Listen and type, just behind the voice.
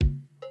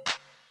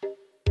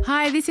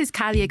Hi, this is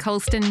Kalia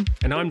Colston.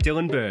 And I'm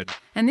Dylan Bird.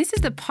 And this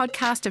is the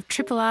podcast of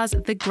Triple R's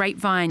The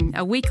Grapevine,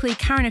 a weekly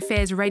current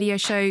affairs radio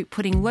show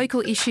putting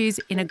local issues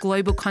in a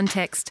global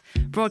context.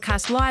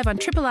 Broadcast live on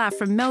Triple R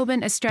from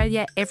Melbourne,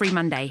 Australia, every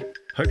Monday.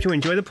 Hope you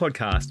enjoy the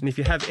podcast, and if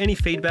you have any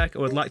feedback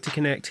or would like to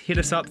connect, hit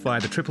us up via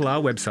the Triple R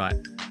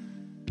website.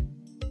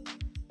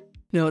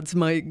 No, it's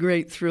my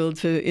great thrill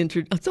to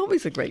It's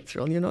always a great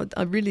thrill. You know,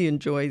 I really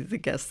enjoy the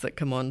guests that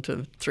come on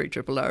to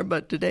 3RRR,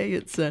 but today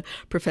it's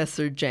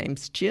Professor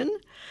James Chin.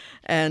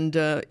 And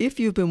if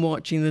you've been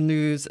watching the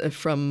news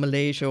from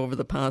Malaysia over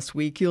the past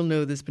week, you'll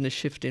know there's been a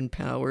shift in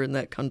power in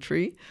that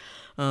country.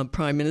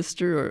 Prime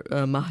Minister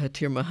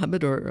Mahathir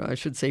Mohamad, or I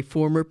should say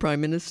former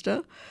Prime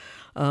Minister,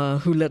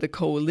 who led a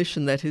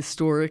coalition that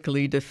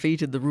historically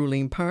defeated the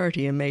ruling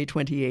party in May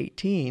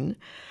 2018,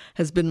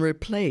 has been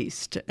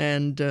replaced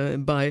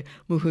by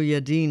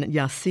Muhyiddin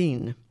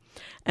Yassin.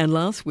 And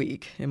last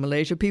week in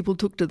Malaysia, people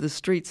took to the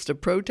streets to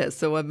protest.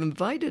 So I've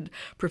invited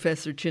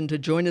Professor Chin to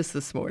join us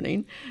this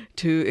morning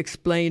to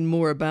explain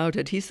more about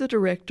it. He's the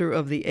director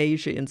of the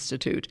Asia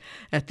Institute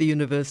at the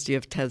University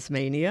of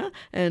Tasmania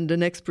and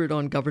an expert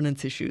on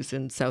governance issues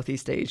in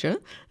Southeast Asia,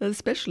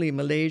 especially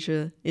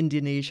Malaysia,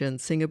 Indonesia,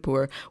 and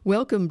Singapore.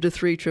 Welcome to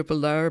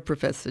 3RRR,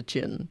 Professor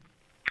Chin.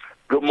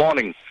 Good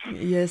morning.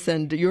 Yes,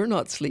 and you're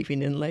not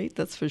sleeping in late,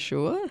 that's for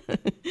sure.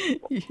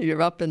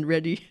 You're up and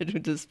ready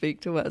to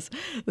speak to us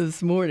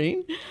this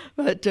morning.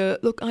 But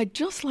look, I'd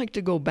just like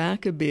to go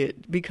back a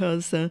bit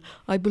because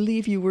I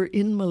believe you were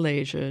in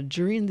Malaysia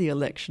during the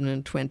election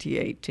in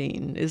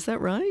 2018. Is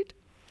that right?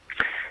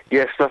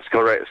 Yes, that's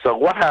correct. So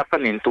what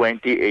happened in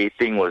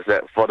 2018 was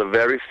that for the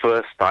very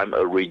first time,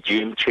 a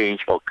regime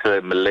change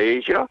occurred in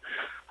Malaysia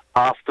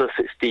after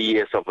 60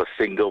 years of a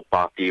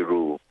single-party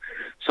rule.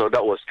 So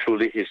that was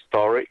truly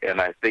historic, and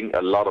I think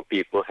a lot of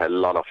people had a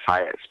lot of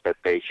high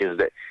expectations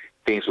that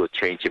things would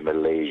change in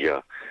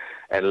Malaysia.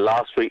 And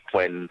last week,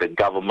 when the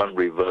government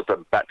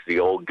reverted back to the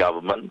old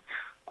government,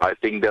 I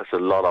think there's a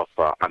lot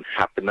of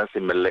unhappiness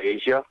in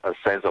Malaysia, a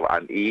sense of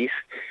unease,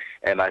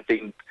 and I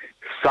think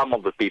some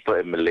of the people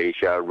in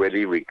Malaysia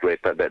really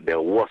regretted that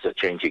there was a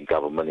change in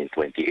government in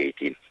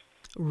 2018.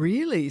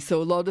 Really?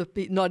 So a lot of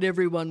not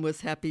everyone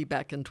was happy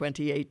back in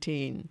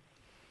 2018.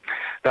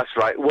 That's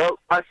right. Well,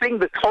 I think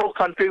the whole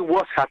country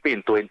was happy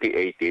in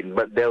 2018,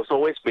 but there's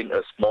always been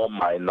a small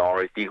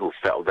minority who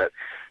felt that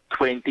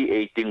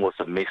 2018 was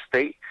a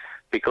mistake,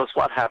 because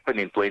what happened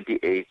in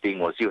 2018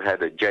 was you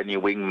had a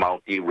genuine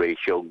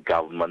multiracial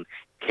government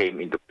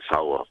came into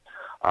power.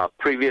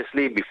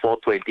 Previously, before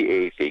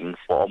 2018,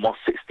 for almost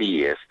 60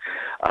 years,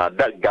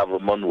 that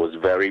government was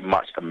very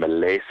much a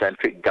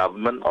Malay-centric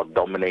government or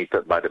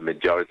dominated by the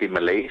majority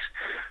Malays.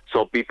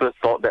 So people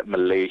thought that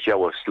Malaysia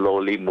was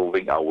slowly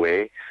moving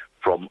away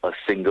from a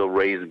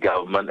single-race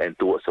government and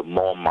towards a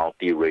more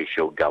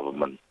multiracial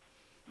government.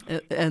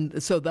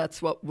 And so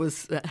that's what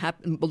was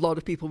happening. A lot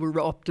of people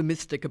were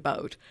optimistic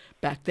about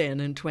back then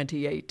in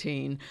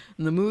 2018.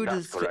 And the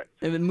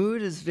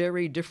mood is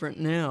very different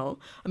now.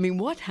 I mean,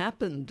 what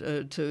happened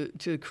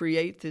to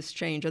create this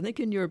change? I think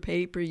in your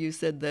paper you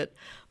said that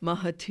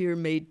Mahathir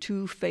made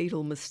two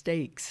fatal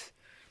mistakes.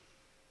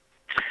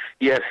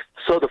 Yes.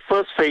 So the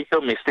first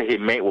fatal mistake he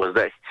made was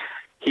that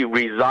he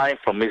resigned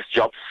from his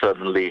job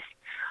suddenly.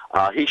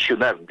 He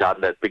shouldn't have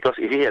done that, because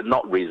if he had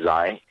not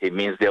resigned, it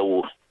means there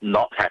would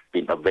not have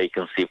been a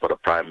vacancy for the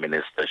prime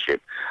ministership.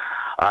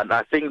 And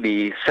I think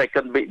the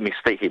second big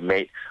mistake he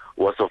made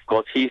was, of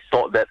course, he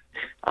thought that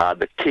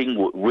the king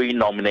would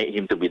renominate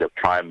him to be the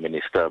prime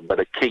minister, but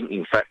the king,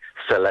 in fact,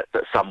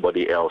 selected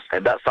somebody else,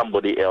 and that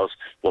somebody else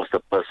was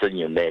the person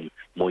you named,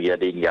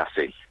 Muhyiddin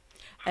Yassin.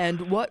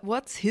 And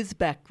what's his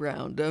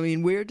background? I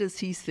mean, where does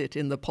he sit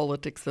in the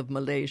politics of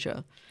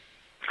Malaysia?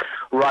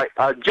 Right.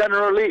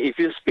 Generally, if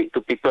you speak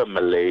to people in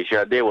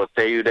Malaysia, they will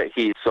tell you that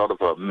he's sort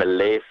of a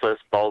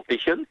Malay-first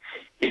politician.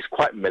 He's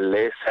quite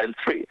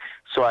Malay-centric.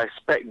 So I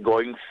expect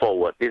going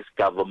forward, this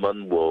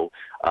government will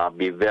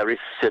be very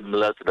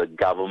similar to the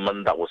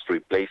government that was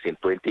replaced in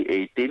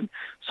 2018.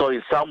 So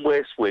in some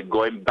ways, we're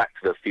going back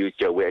to the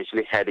future. We're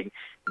actually heading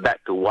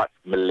back to what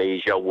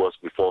Malaysia was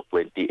before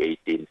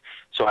 2018.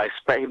 So I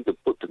expect him to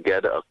put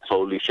together a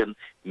coalition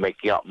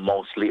making up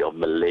mostly of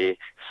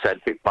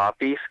Malay-centric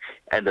parties,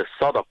 and the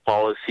sort of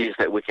policies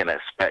that we can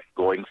expect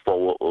going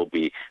forward will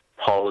be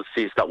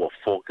policies that will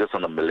focus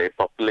on the Malay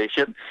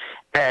population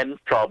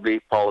and probably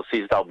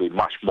policies that will be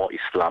much more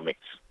Islamic.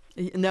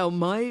 Now,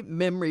 my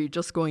memory,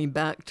 just going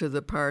back to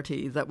the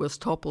party that was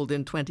toppled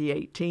in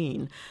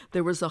 2018,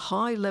 there was a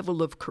high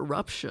level of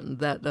corruption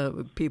that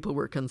people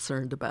were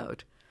concerned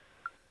about.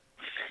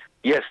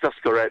 Yes, that's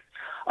correct.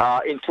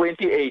 In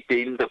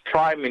 2018, the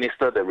prime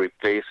minister that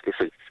replaced is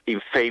an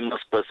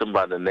infamous person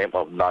by the name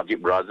of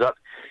Najib Razak.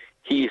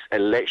 He is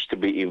alleged to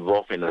be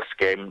involved in a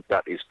scam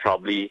that is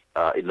probably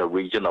in the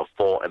region of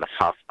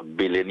 $4.5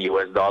 billion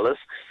US.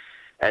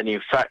 And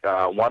in fact,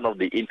 one of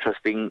the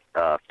interesting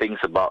things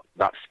about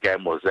that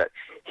scam was that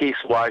his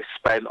wife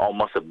spent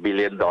almost $1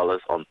 billion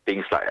on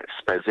things like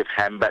expensive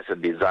handbags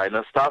and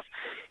designer stuff,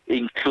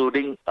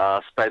 including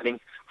spending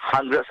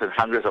hundreds and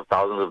hundreds of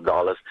thousands of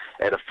dollars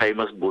at a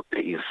famous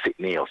boutique in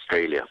Sydney,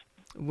 Australia.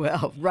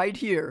 Well, right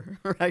here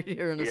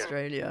in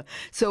Australia.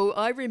 So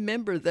I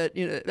remember that,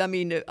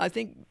 I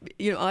think,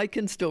 I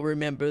can still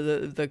remember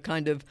the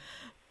kind of,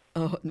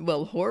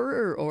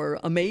 horror or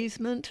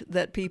amazement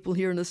that people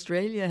here in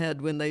Australia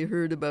had when they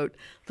heard about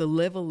the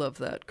level of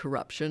that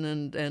corruption.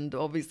 And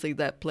obviously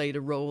that played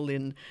a role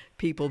in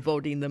people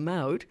voting them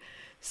out.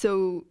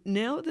 So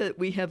now that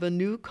we have a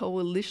new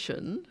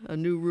coalition, a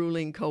new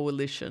ruling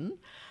coalition,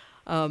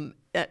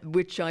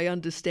 which I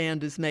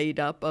understand is made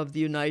up of the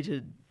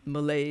United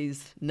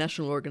Malays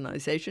National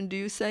Organization. Do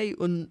you say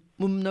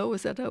UMNO?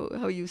 Is that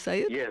how you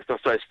say it? Yes,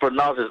 that's right. It's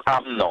pronounced as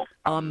UMNO.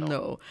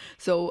 UMNO.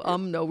 So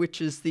UMNO,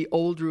 which is the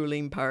old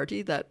ruling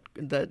party that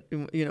there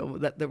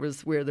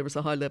was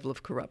a high level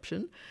of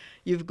corruption.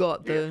 You've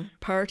got the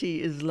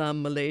Party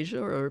Islam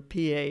Malaysia, or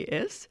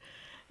PAS,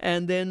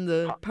 and then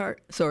the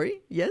PAS,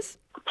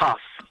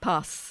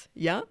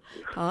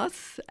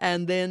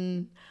 and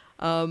then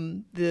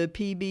the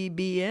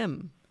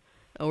PBBM,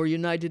 or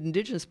United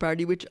Indigenous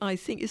Party, which I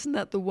think, isn't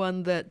that the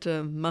one that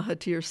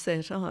Mahathir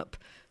set up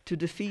to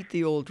defeat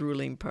the old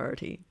ruling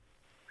party?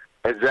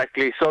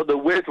 Exactly. So the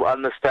way to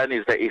understand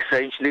is that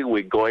essentially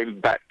we're going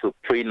back to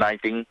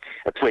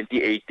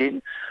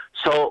pre-2018.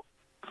 So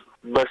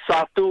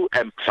Bersatu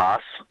and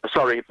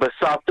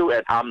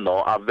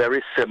UMNO are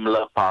very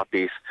similar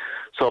parties.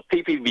 So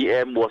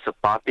PPBM was a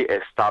party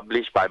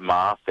established by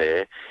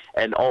Mahathir,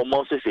 and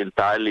almost its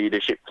entire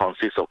leadership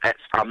consists of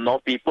ex-UMNO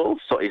people.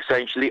 So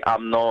essentially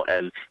UMNO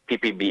and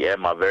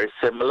PPBM are very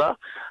similar.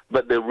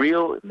 But the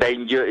real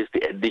danger is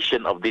the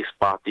addition of this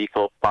party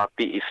called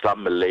Party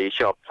Islam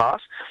Malaysia, or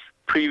PAS.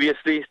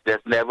 Previously,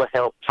 they've never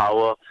held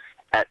power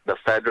at the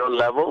federal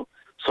level.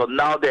 So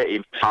now they're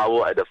in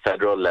power at the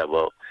federal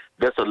level.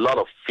 There's a lot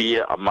of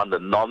fear among the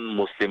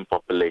non-Muslim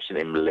population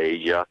in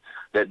Malaysia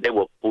that they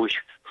will push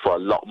for a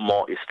lot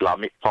more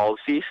Islamic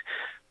policies,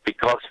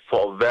 because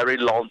for a very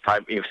long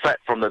time, in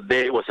fact, from the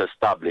day it was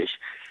established,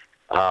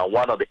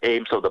 one of the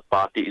aims of the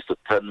party is to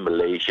turn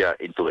Malaysia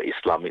into an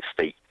Islamic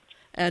state.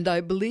 And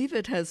I believe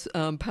it has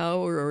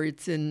power, or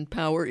it's in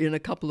power in a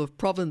couple of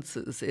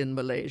provinces in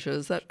Malaysia.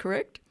 Is that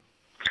correct?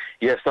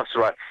 Yes, that's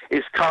right.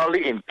 It's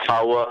currently in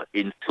power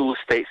in 2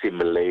 states in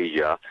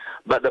Malaysia.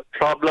 But the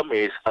problem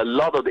is a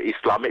lot of the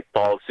Islamic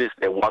policies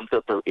they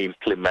wanted to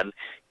implement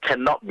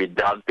cannot be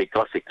done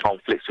because it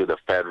conflicts with the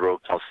federal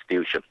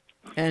constitution.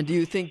 And do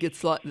you think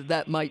it's like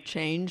that might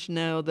change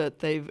now that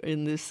they've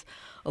in this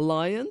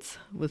alliance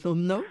with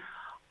UMNO?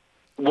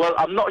 Well,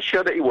 I'm not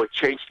sure that it will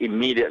change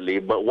immediately,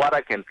 but what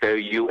I can tell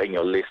you and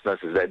your listeners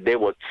is that they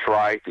will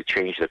try to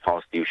change the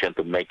constitution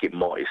to make it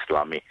more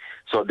Islamic.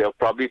 So they'll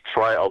probably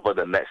try over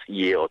the next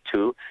year or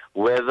two.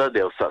 Whether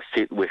they'll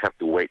succeed, we have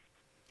to wait.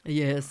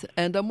 Yes,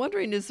 and I'm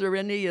wondering, is there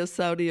any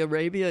Saudi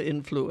Arabia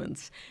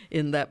influence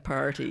in that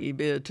party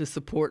to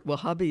support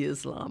Wahhabi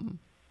Islam?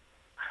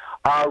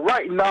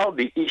 Right now,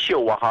 the issue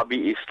of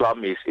Wahhabi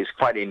Islam is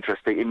quite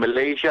interesting. In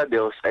Malaysia,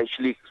 there's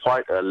actually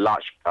quite a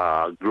large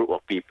group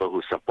of people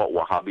who support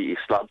Wahhabi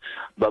Islam,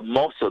 but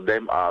most of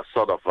them are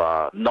sort of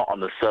not on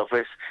the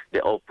surface.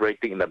 They're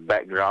operating in the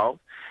background.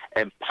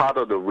 And part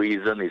of the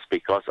reason is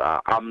because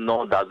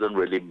UMNO doesn't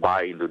really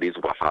buy into this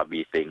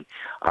Wahhabi thing.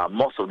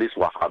 Most of this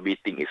Wahhabi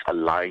thing is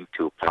aligned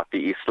to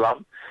Party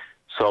Islam.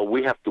 So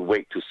we have to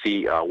wait to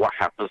see what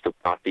happens to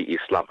Party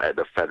Islam at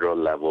the federal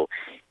level.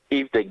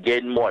 If they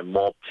gain more and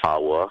more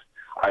power,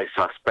 I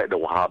suspect the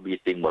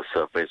Wahhabi thing will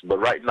surface. But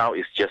right now,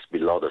 it's just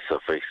below the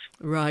surface.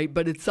 Right,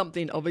 but it's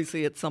something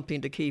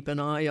to keep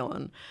an eye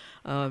on.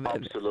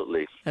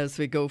 Absolutely. As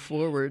we go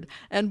forward.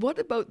 And what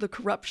about the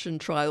corruption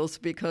trials?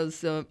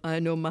 Because I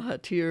know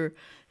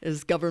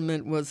Mahathir's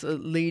government was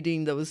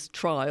leading those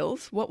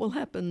trials. What will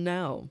happen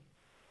now?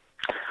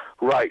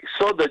 Right.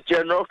 So the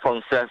general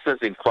consensus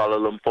in Kuala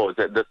Lumpur is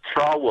that the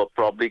trial will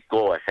probably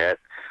go ahead.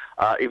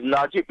 If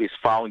Najib is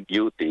found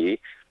guilty,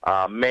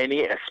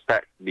 many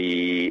expect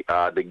the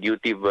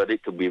guilty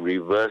verdict to be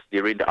reversed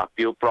during the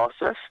appeal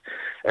process.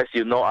 As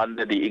you know,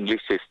 under the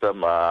English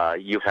system,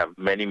 you have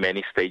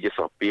many stages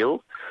of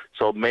appeal.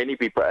 So many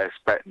people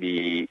expect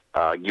the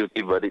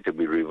guilty verdict to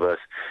be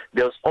reversed.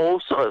 There's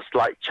also a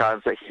slight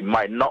chance that he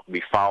might not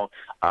be found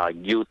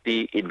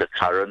guilty in the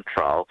current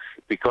trial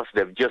because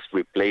they've just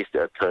replaced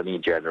the Attorney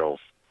General.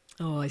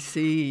 Oh, I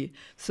see.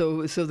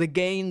 So the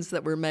gains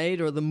that were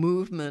made, or the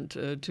movement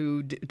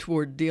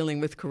toward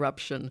dealing with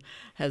corruption,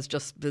 has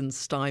just been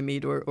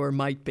stymied, or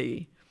might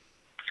be.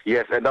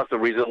 Yes, and that's the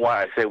reason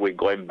why I say we're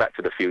going back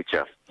to the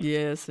future.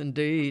 Yes,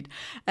 indeed.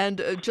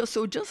 And just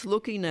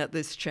looking at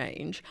this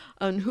change,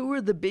 and who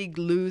are the big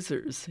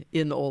losers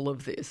in all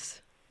of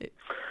this?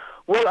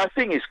 Well, I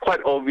think it's quite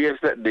obvious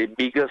that the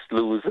biggest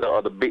loser,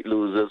 or the big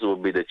losers, will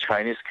be the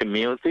Chinese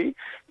community,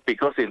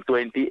 because in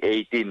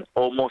 2018,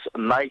 almost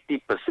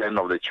 90%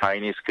 of the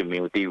Chinese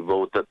community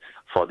voted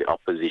for the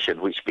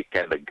opposition, which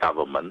became the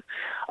government.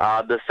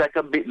 The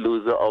second big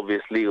loser,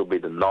 obviously, will be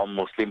the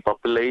non-Muslim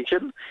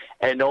population,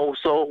 and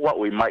also what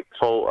we might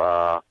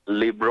call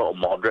liberal or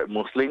moderate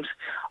Muslims,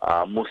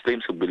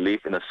 Muslims who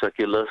believe in a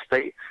secular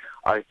state.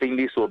 I think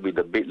this will be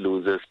the big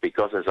losers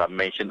because, as I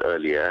mentioned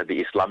earlier, the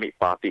Islamic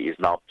Party is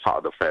now part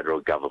of the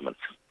federal government.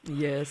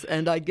 Yes,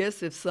 and I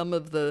guess if some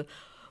of the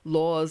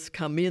laws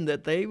come in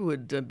that they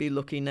would be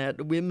looking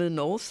at, women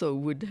also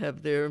would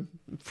have their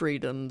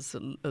freedoms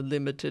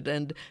limited,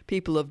 and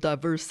people of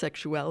diverse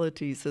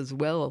sexualities as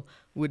well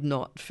would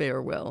not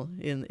fare well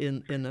in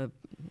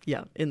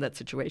that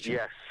situation.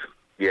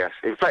 Yes.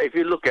 In fact, if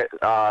you look at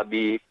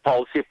the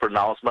policy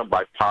pronouncement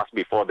by past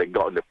before they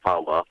got into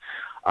power,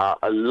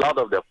 a lot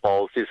of their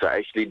policies are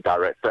actually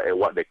directed at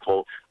what they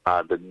call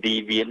the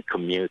deviant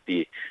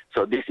community.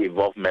 So this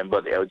involves members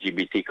of the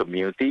LGBT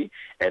community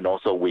and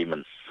also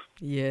women.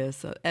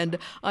 Yes, and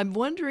I'm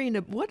wondering,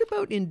 what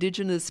about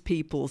indigenous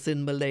peoples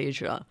in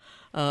Malaysia?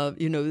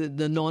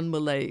 The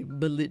non-Malay.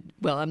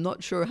 Well, I'm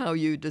not sure how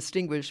you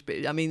distinguish.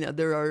 But I mean,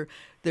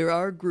 there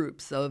are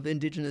groups of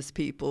indigenous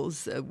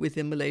peoples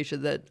within Malaysia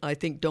that I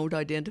think don't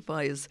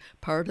identify as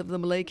part of the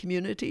Malay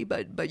community.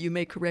 But you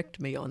may correct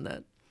me on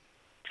that.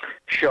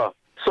 Sure.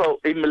 So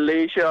in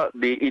Malaysia,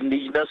 the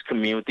indigenous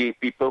community,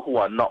 people who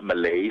are not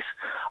Malays,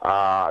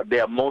 they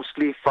are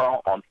mostly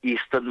found on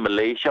eastern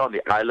Malaysia, on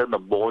the island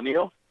of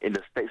Borneo, in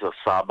the states of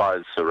Sabah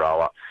and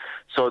Sarawak.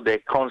 So they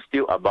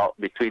constitute about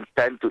between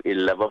 10 to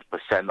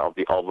 11% of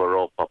the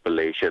overall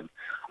population.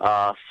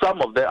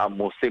 Some of them are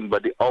Muslim,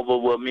 but the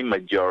overwhelming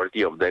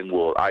majority of them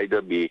will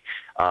either be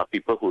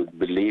people who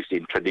believe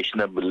in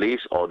traditional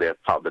beliefs or they're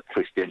part of the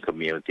Christian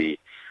community.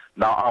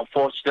 Now,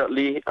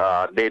 unfortunately,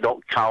 they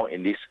don't count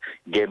in this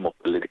game of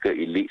political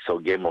elites or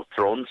Game of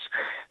Thrones,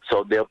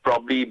 so they'll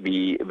probably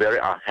be very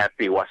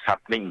unhappy what's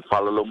happening in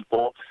Kuala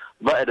Lumpur.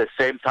 But at the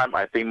same time,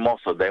 I think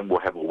most of them will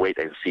have a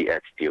wait-and-see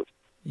attitude.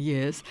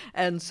 Yes,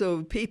 and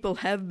so people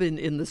have been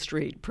in the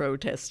street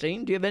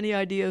protesting. Do you have any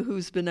idea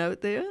who's been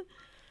out there?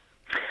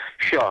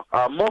 Sure.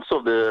 Most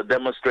of the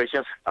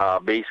demonstrations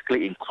are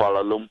basically in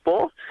Kuala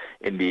Lumpur,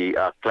 in the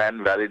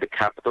Klang Valley, the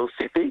capital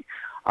city.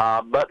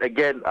 But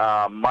again,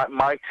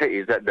 my take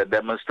is that the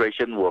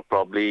demonstration will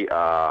probably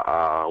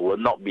will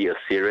not be a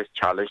serious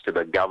challenge to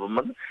the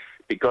government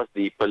because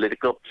the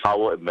political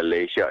power in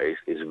Malaysia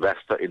is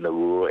vested in the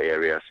rural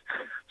areas.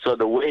 So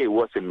the way it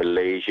works in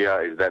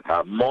Malaysia is that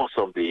most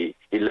of the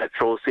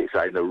electoral seats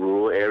are in the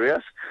rural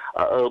areas.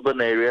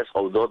 Urban areas,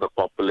 although the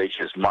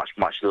population is much,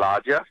 much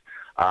larger,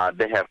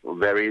 they have a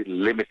very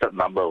limited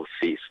number of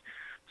seats.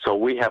 So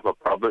we have a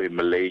problem in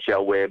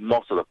Malaysia where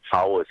most of the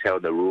power is held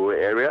in the rural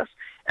areas,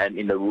 and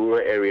in the rural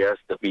areas,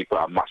 the people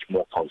are much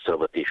more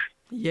conservative.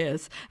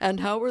 Yes.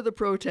 And how are the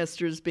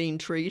protesters being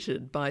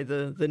treated by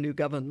the new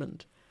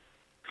government?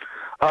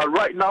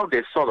 Right now,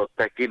 they're sort of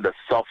taking the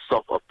soft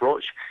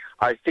approach.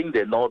 I think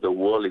they know the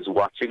world is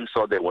watching,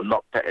 so they will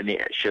not take any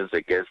actions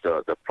against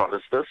the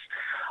protesters.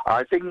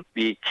 I think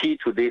the key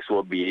to this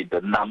will be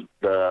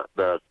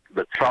the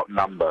crowd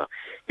number.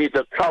 If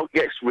the crowd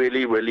gets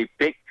really, really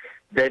big,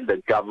 then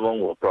the government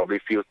will probably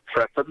feel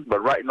threatened.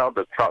 But right now,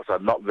 the crowds are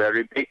not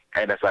very big.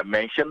 And as I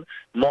mentioned,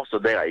 most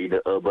of them are in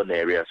the urban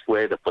areas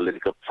where the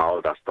political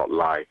power does not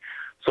lie.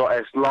 So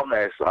as long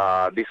as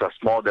these are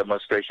small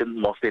demonstrations,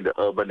 mostly in the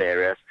urban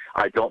areas,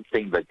 I don't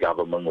think the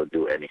government will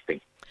do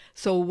anything.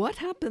 So what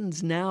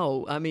happens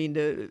now? I mean,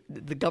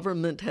 the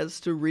government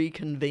has to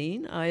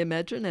reconvene, I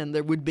imagine, and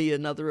there would be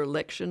another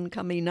election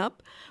coming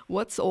up.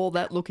 What's all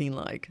that looking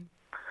like?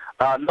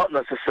 Not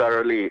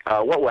necessarily.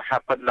 What will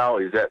happen now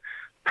is that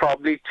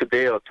probably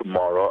today or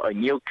tomorrow, a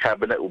new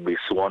cabinet will be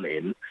sworn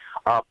in.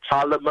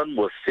 Parliament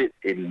will sit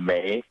in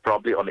May,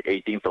 probably on the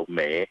 18th of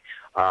May.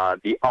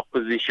 The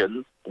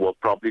opposition will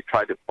probably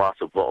try to pass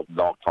a vote of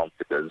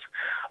no-confidence.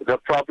 The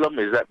problem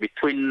is that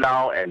between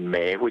now and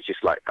May, which is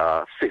like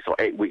 6 or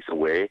 8 weeks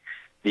away,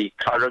 the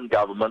current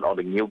government or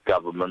the new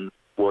government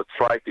will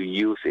try to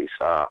use its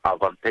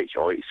advantage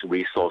or its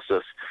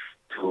resources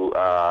to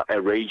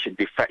arrange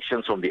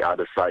defections from the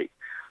other side.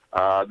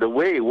 The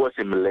way it works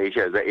in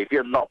Malaysia is that if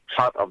you're not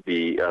part of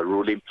the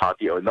ruling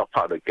party or not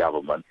part of the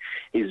government,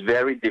 it's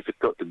very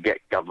difficult to get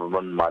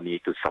government money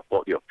to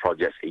support your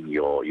projects in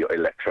your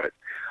electorate.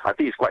 I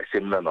think it's quite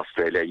similar in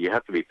Australia. You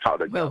have to be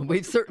part of the government. Well,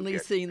 we've certainly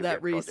seen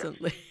that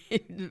recently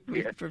with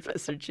Yes.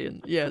 Professor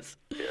Chin. Yes.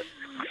 Yes.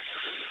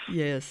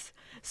 Yes.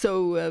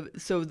 So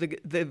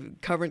the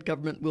current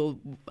government will,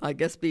 I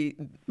guess, be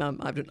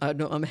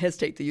I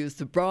hesitate to use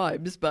the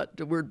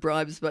word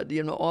bribes, but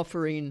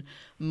offering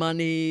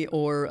money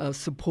or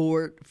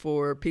support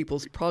for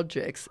people's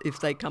projects if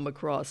they come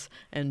across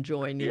and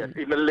join in. Yes.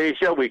 In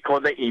Malaysia, we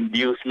call them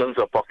inducements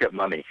or pocket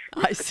money.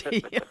 I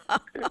see.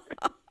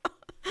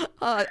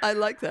 I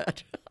like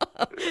that.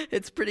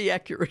 It's pretty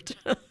accurate.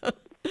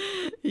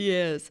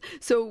 Yes.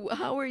 So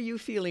how are you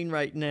feeling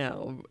right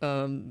now,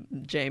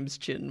 James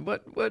Chin?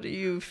 What are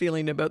you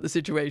feeling about the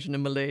situation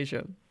in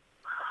Malaysia?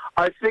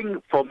 I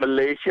think for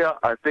Malaysia,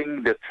 I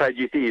think the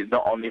tragedy is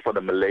not only for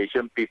the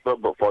Malaysian people,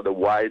 but for the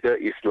wider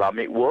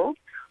Islamic world,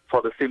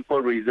 for the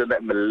simple reason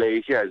that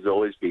Malaysia has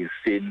always been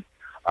seen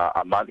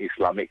among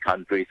Islamic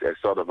countries as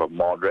sort of a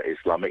moderate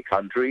Islamic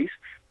countries,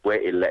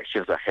 where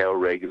elections are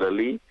held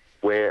regularly,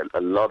 where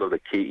a lot of the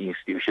key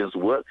institutions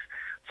work.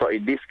 So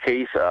in this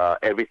case,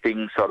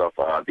 everything sort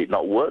of did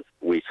not work.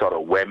 We sort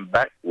of went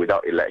back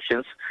without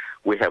elections.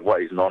 We have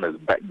what is known as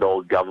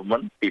backdoor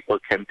government. People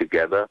came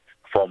together,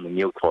 formed a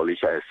new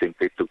coalition, and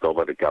simply took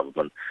over the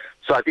government.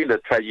 So I think the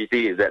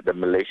tragedy is that the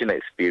Malaysian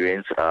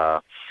experience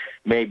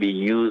may be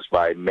used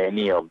by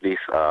many of these,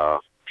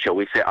 shall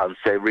we say,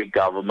 unsavory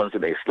governments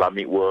in the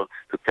Islamic world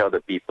to tell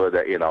the people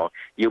that,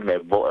 you may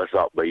vote us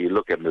out, but you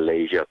look at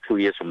Malaysia, 2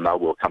 years from now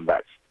we'll come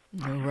back.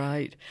 All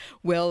right.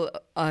 Well,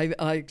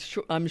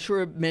 I'm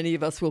sure many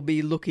of us will be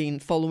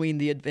following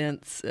the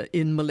events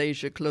in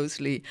Malaysia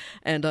closely,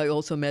 and I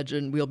also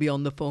imagine we'll be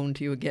on the phone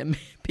to you again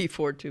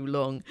before too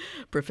long.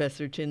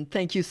 Professor Chin,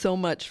 thank you so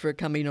much for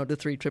coming on to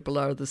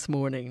 3RRR this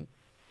morning.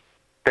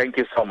 Thank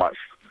you so much.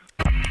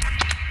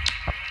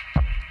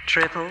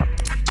 Triple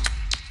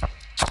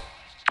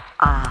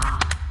R.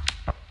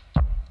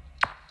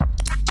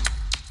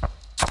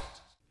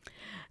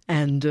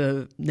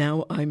 And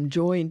now I'm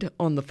joined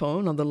on the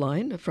phone, on the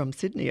line from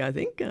Sydney, I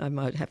think. I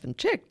haven't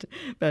checked,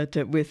 but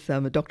with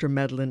Dr.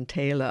 Madeline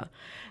Taylor.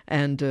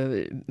 And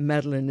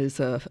Madeline is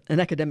an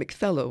academic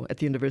fellow at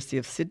the University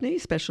of Sydney,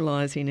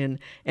 specialising in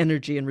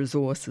energy and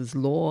resources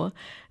law.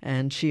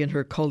 And she and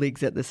her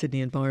colleagues at the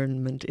Sydney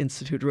Environment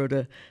Institute wrote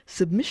a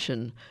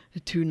submission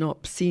to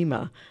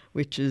NOPSEMA,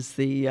 which is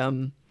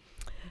the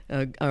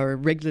our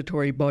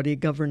regulatory body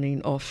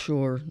governing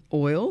offshore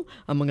oil,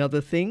 among other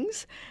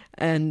things.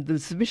 And the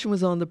submission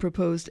was on the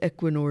proposed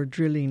Equinor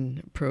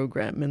drilling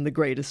program in the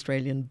Great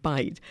Australian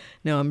Bight.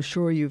 Now, I'm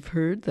sure you've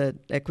heard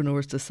that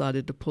Equinor's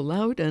decided to pull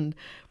out, and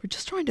we're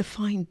just trying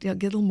to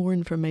get a little more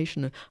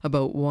information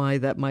about why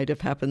that might have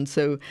happened.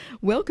 So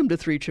welcome to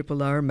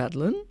 3RRR,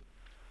 Madeline.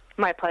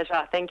 My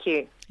pleasure. Thank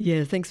you.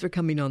 Yeah, thanks for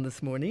coming on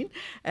this morning.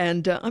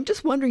 And I'm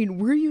just wondering,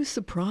 were you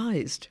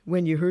surprised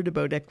when you heard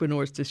about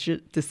Equinor's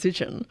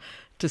decision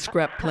to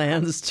scrap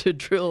plans to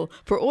drill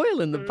for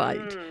oil in the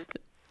Bight?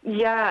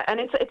 Yeah,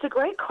 and it's a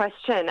great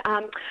question.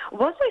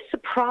 Was I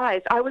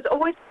surprised? I was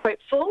always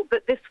hopeful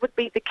that this would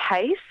be the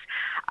case.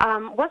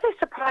 Was I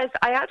surprised?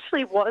 I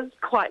actually was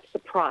quite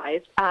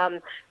surprised.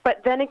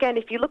 But then again,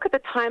 if you look at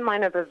the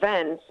timeline of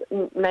events,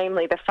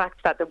 namely the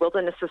fact that the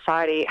Wilderness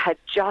Society had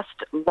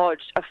just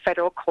lodged a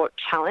federal court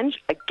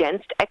challenge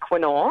against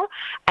Equinor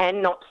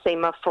and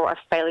NOPSEMA for a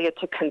failure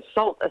to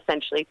consult,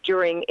 essentially,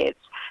 during its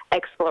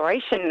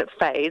exploration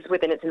phase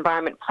within its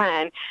environment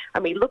plan,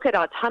 and we look at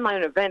our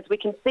timeline of events, we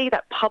can see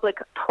that public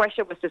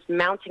pressure was just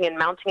mounting and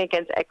mounting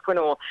against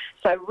Equinor.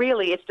 So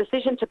really, its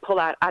decision to pull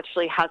out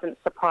actually hasn't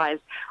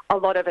surprised a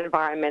lot of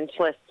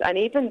environmentalists and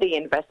even the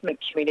investment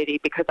community,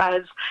 because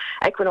as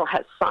Equinor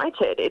has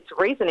cited, its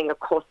reasoning, of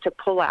course, to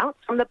pull out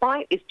from the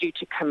Bight is due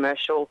to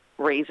commercial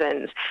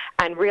reasons.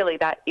 And really,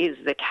 that is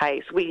the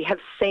case. We have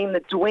seen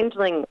the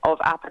dwindling of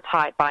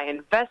appetite by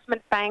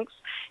investment banks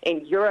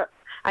in Europe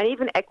and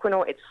even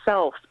Equinor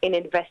itself in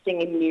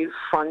investing in new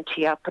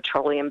frontier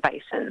petroleum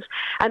basins.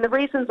 And the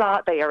reasons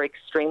are they are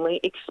extremely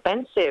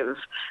expensive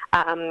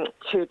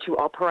to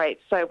operate.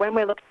 So when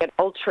we're looking at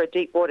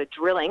ultra-deep water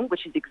drilling,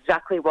 which is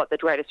exactly what the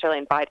Great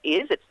Australian Bight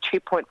is, it's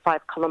 2.5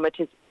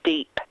 kilometres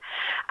deep.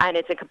 And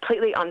it's a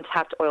completely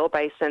untapped oil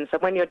basin. So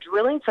when you're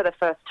drilling for the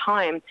first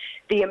time,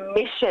 the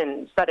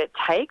emissions that it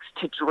takes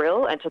to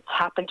drill and to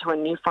tap into a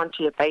new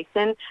frontier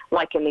basin,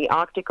 like in the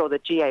Arctic or the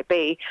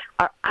GAB,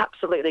 are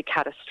absolutely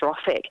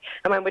catastrophic.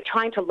 And when we're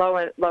trying to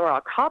lower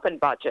our carbon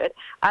budget,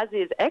 as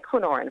is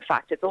Equinor, in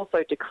fact, it's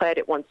also declared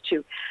it wants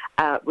to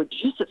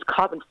reduce its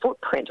carbon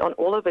footprint on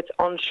all of its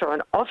onshore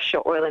and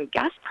offshore oil and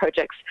gas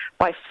projects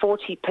by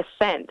 40%.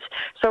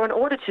 So in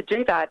order to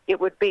do that, it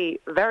would be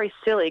very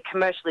silly,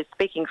 commercially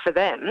speaking, for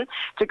them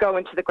to go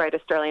into the Great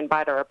Australian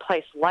Bight or a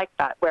place like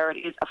that where it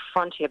is a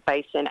frontier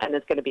basin and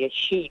there's going to be a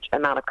huge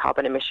amount of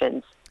carbon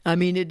emissions. I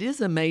mean, it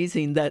is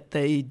amazing that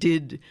they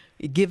did,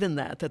 given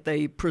that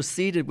they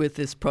proceeded with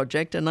this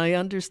project, and I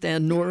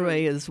understand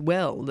Norway as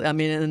well. I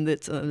mean, and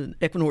it's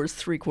Equinor is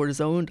 3/4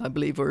 owned, I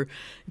believe, or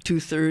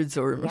 2/3,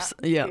 or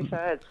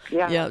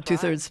 2/3,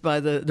 two-thirds by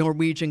the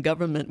Norwegian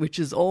government, which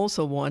is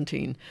also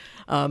wanting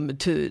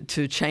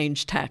to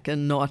change tack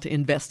and not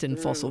invest in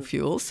fossil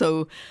fuels.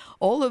 So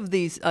all of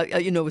these,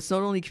 it's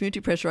not only community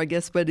pressure, I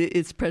guess, but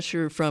it's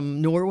pressure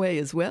from Norway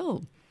as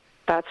well.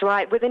 That's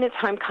right, within its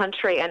home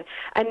country. And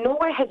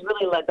Norway has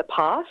really led the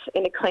path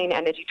in a clean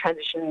energy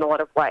transition in a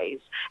lot of ways.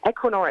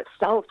 Equinor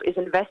itself is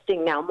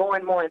investing now more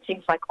and more in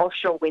things like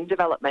offshore wind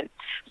development.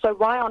 So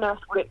why on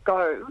earth would it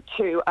go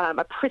to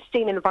a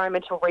pristine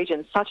environmental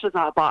region such as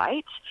our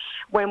Bight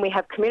when we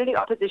have community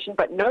opposition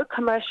but no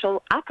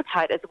commercial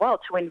appetite as well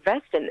to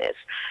invest in this?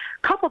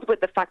 Coupled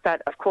with the fact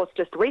that, of course,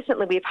 just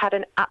recently we've had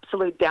an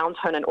absolute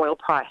downturn in oil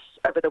price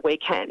over the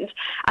weekend,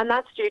 and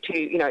that's due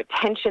to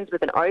tensions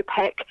within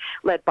OPEC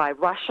led by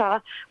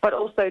Russia, but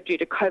also due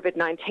to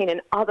COVID-19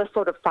 and other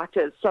sort of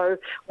factors. So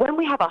when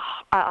we have a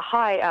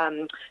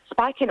high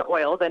spike in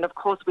oil, then of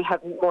course we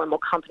have more and more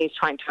companies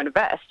trying to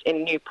invest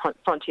in new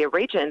frontier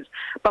regions.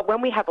 But when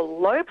we have a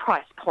low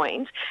price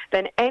point,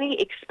 then any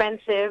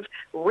expensive,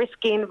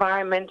 risky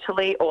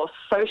environmentally or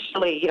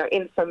socially,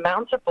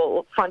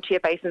 insurmountable frontier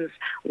basins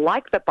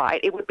like the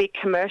Bight, it would be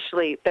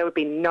commercially, there would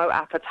be no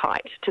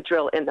appetite to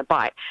drill in the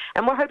Bight.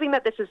 And we're hoping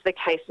that this is the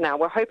case now.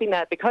 We're hoping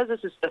that because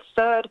this is the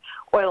third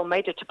oil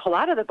major to pull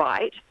out of the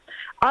Bight,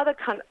 other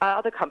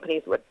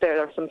companies, there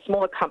are some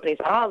smaller companies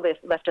that are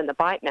left in the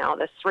Bight now,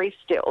 there's 3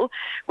 still,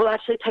 will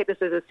actually take this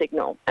as a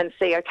signal and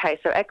see, okay,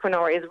 so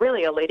Equinor is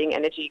really a leading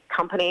energy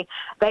company.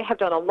 They have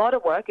done a lot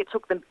of work. It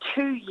took them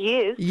 2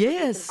 years to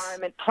get this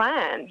environment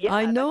plan. Yeah,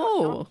 I know.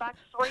 They got knocked back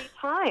 3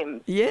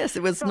 times. Yes,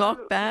 it was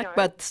knocked back,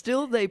 but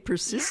still they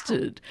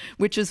persisted,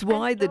 which is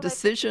why the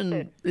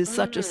decision is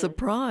such a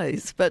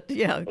surprise. But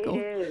yeah, it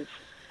is.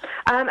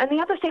 And the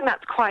other thing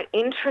that's quite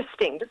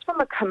interesting, just from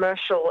a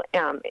commercial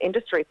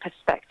industry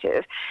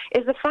perspective,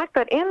 is the fact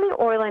that in the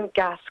oil and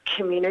gas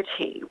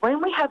community,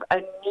 when we have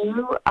a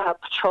new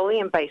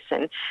petroleum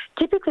basin,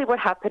 typically what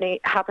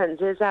happens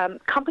is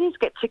companies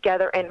get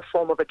together in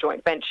form of a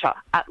joint venture.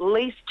 At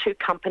least 2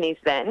 companies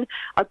then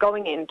are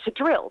going in to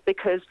drill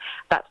because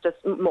that's just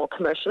more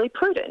commercially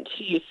prudent.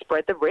 You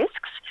spread the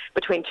risks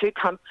between 2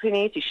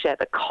 companies, you share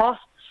the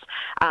costs,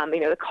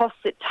 the costs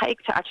it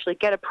takes to actually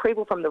get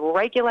approval from the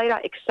regulator,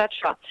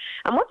 etc.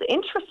 And what's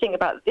interesting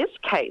about this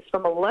case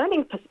from a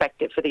learning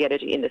perspective for the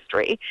energy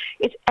industry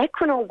is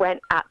Equinor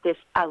went at this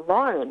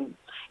alone.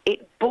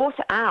 It bought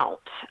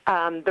out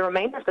the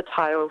remainder of the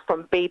title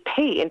from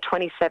BP in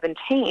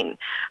 2017.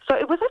 So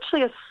it was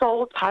actually a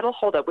sole title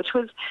holder, which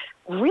was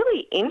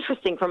really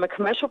interesting from a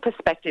commercial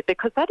perspective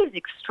because that is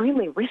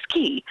extremely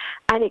risky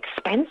and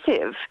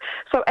expensive.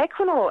 So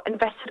Equinor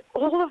invested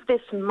all of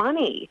this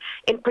money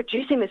in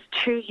producing this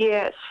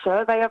 2-year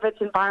survey of its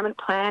environment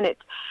plan. It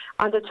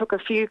undertook a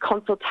few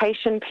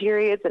consultation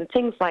periods and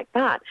things like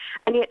that,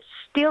 and yet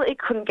still it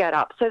couldn't get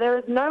up. So there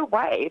is no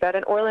way that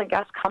an oil and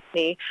gas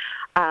company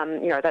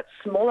that's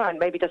smaller and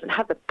maybe doesn't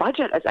have the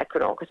budget as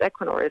Equinor, because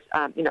Equinor is,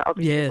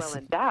 obviously well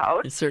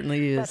endowed. It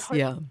certainly is,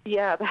 yeah.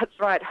 Yeah, that's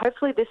right.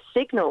 Hopefully this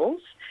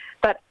signals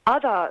that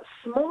other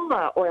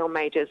smaller oil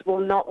majors will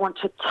not want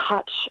to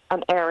touch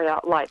an area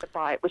like the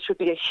Bight, which would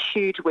be a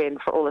huge win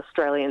for all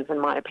Australians,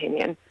 in my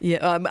opinion.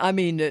 Yeah, I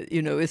mean,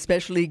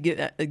 especially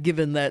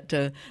given that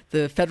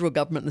the federal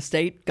government and the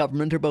state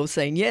government are both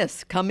saying,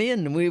 yes, come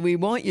in, we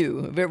want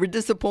you. We're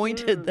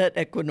disappointed that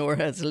Equinor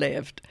has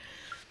left.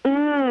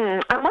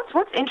 And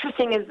what's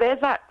interesting is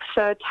there's that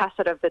third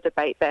tacit of the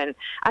debate then,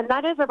 and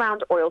that is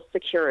around oil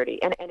security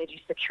and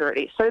energy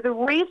security. So the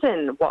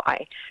reason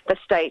why the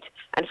state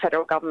and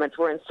federal governments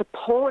were in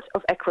support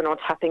of Equinor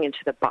tapping into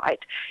the Bight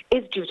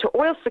is due to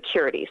oil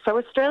security. So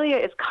Australia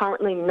is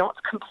currently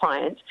not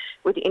compliant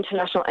with the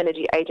International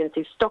Energy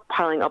Agency's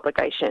stockpiling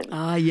obligations.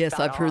 Ah, yes,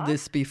 I've heard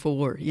this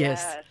before,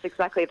 yes. Yes,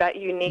 exactly, that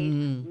you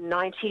need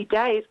 90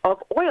 days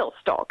of oil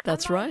stock.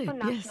 That's right, for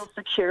national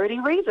security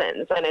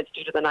reasons, and it's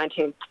due to the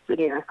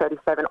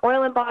 1937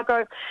 oil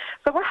embargo.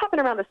 So what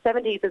happened around the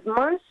 70s is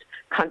most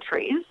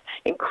countries,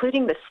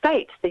 including the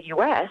States, the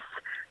US,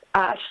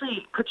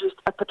 actually produced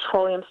a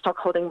petroleum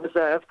stockholding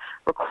reserve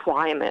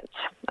requirement.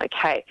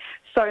 Okay,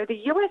 so the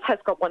US has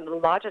got one of the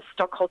largest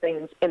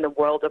stockholdings in the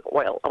world of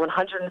oil,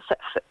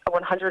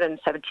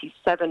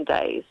 177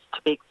 days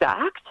to be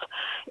exact.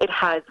 It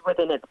has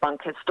within its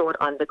bunkers stored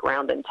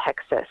underground in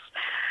Texas.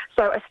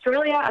 So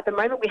Australia, at the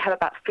moment, we have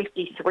about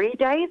 53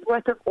 days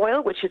worth of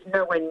oil, which is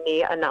nowhere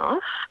near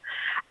enough.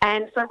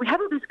 And so we have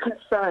all these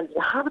concerns.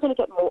 How are we going to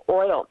get more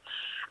oil?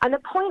 And the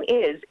point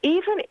is,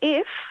 even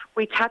if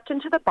we tapped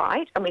into the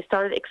Bight and we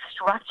started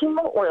extracting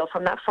more oil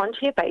from that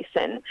frontier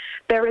basin,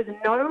 there is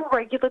no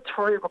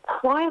regulatory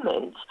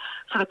requirement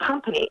for the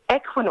company,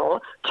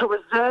 Equinor, to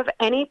reserve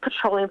any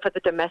petroleum for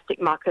the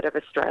domestic market of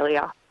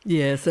Australia.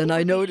 Yes, and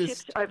I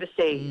noticed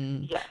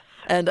overseas. Yes.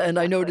 And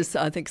I noticed,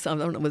 I think I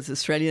don't know, it was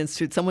Australian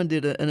Institute, someone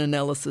did an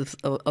analysis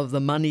of the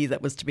money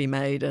that was to be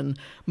made, and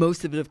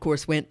most of it, of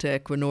course, went to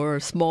Equinor.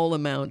 A small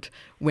amount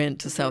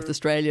went to South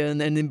Australia, and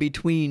then in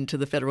between to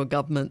the federal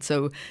government.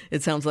 So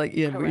it sounds like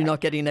you're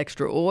not getting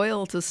extra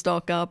oil to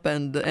stock up,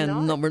 and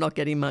we're not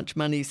getting much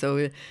money. So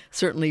it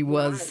certainly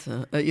was,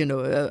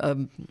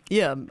 a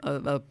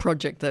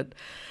project that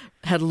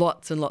had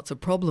lots and lots of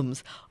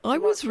problems. I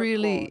was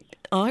really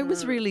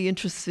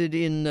interested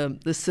in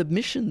the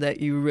submission that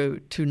you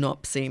wrote to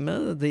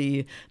NOPSEMA,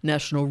 the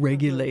national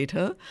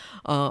regulator,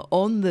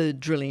 on the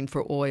drilling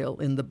for oil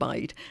in the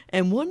Bight.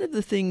 And one of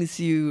the things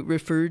you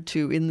referred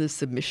to in the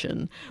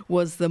submission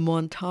was the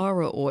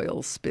Montara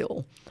oil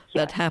spill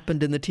that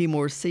happened in the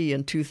Timor Sea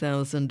in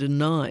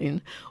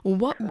 2009.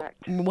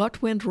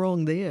 What went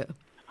wrong there?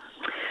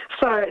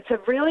 So it's a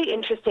really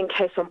interesting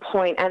case on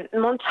point, and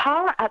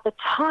Montara at the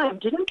time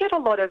didn't get a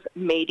lot of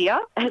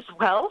media as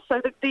well, so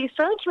the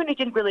Australian community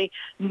didn't really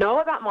know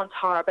about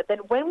Montara, but then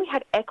when we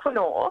had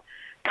Equinor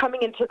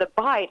coming into the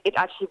Bight, it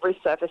actually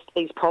resurfaced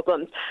these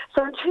problems.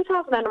 So in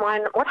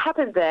 2001, what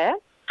happened there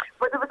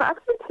was it was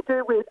actually to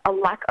do with a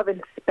lack of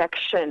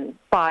inspection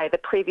by the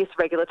previous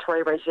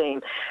regulatory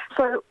regime.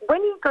 So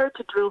when you go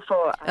to drill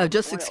for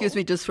excuse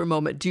me just for a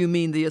moment, do you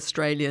mean the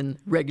Australian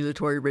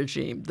regulatory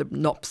regime, the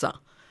NOPSA?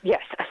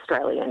 Yes,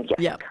 Australian,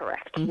 yes,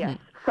 correct, yes.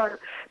 So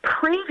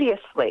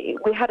previously,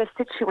 we had a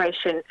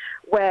situation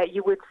where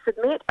you would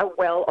submit a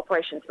well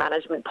operations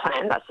management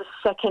plan. That's the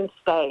second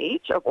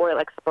stage of oil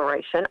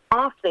exploration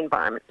after the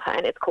environment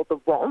plan. It's called the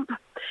WOMP,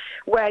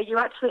 where you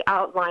actually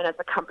outline as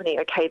a company,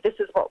 okay, this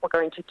is what we're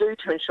going to do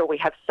to ensure we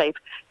have safe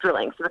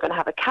drilling. So we're going to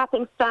have a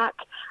capping stack,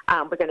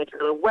 we're going to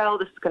drill a well,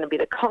 this is going to be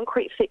the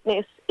concrete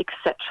thickness,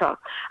 etc.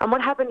 And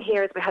what happened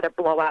here is we had a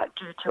blowout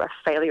due to a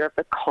failure of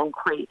the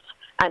concrete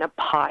and a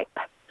pipe.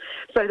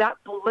 So that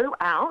blew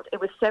out. It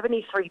was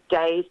 73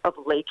 days of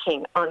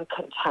leaking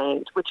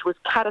uncontained, which was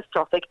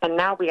catastrophic. And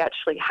now we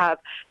actually have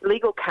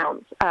legal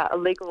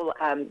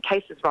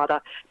cases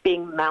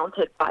being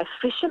mounted by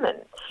fishermen.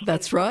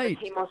 That's right.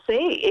 Timor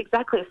Sea,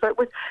 exactly. So it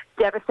was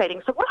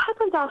devastating. So what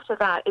happened after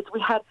that is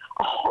we had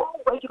a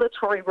whole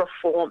regulatory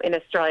reform in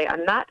Australia,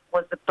 and that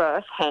was the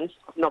birth, hence,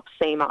 of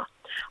NOPSEMA,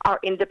 our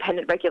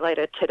independent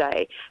regulator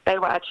today. They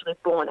were actually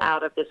born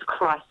out of this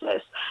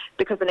crisis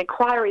because an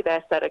inquiry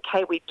there said,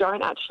 okay, we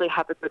don't actually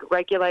have a good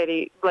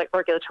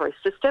regulatory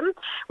system.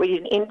 We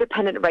need an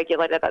independent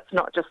regulator that's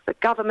not just the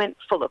government,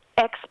 full of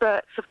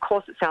experts. Of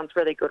course, it sounds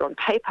really good on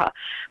paper.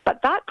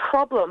 But that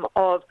problem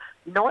of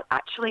not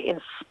actually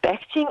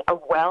inspecting a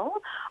well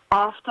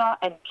after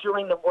and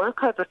during the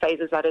workover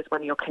phases, that is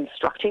when you're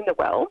constructing the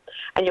well,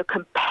 and you're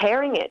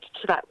comparing it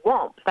to that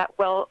WOMP, that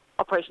well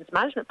operations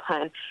management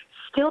plan,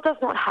 still does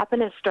not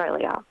happen in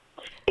Australia.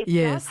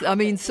 Yes, I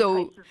mean,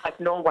 so places like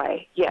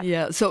Norway,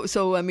 yeah.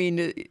 So I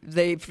mean,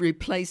 they've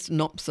replaced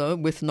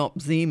NOPSA with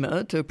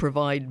NOPSEMA to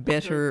provide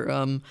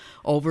better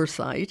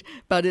oversight.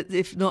 But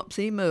if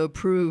NOPSEMA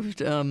approved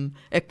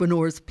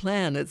Equinor's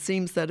plan, it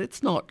seems that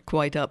it's not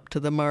quite up to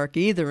the mark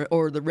either,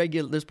 or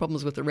there's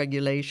problems with the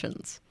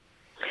regulations.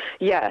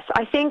 Yes,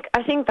 I think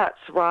that's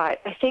right.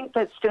 I think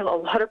there's still a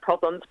lot of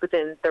problems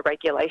within the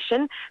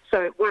regulation.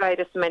 So what I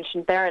just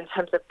mentioned there in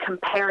terms of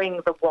comparing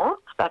the WOMP,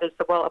 that is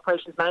the Well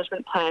Operations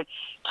Management Plan,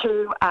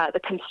 to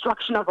the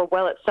construction of a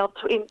well itself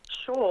to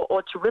ensure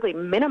or to really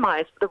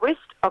minimise the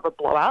risk of a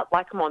blowout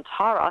like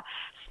Montara,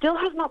 still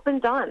has not been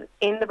done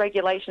in the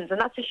regulations,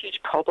 and that's a huge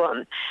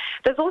problem.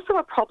 There's also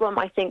a problem,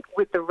 I think,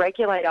 with the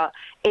regulator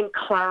in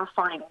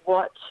clarifying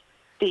what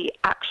the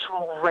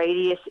actual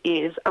radius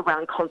is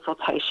around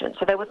consultation.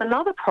 So there was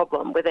another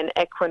problem within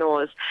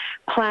Equinor's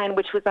plan,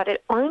 which was that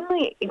it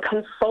only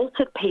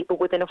consulted people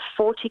within a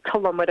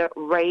 40-kilometre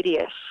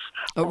radius.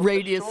 A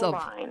radius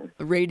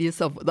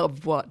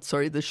of what?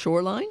 Sorry, the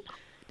shoreline?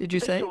 Did you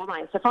say?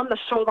 Shoreline. So from the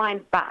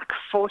shoreline back,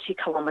 40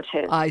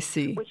 kilometres. I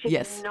see. Which is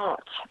yes.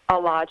 not a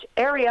large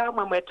area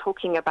when we're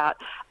talking about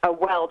a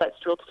well that's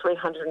drilled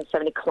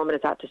 370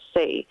 kilometres out to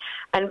sea.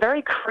 And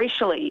very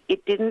crucially,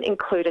 it didn't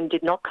include and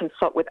did not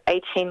consult with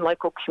 18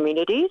 local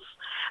communities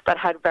that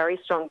had very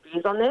strong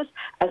views on this,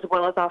 as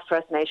well as our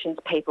First Nations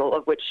people,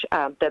 of which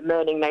the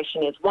Mirning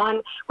Nation is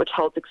one, which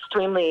holds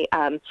extremely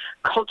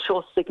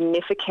cultural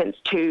significance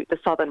to the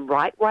southern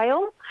right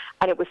whale,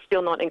 and it was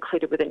still not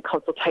included within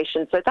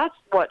consultation. So that's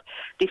what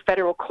the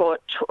federal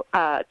court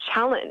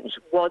challenge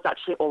was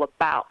actually all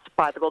about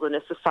by the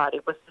Wilderness Society,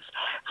 was this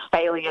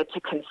failure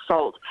to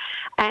consult.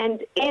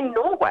 And in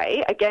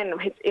Norway, again,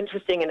 it's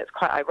interesting and it's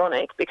quite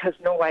ironic because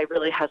Norway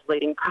really has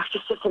leading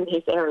practices in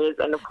these areas.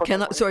 And of course,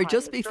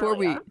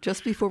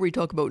 just before we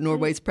talk about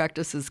Norway's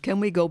practices, can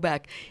we go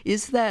back?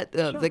 Is that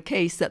the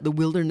case that the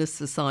Wilderness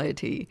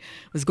Society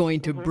was going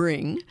to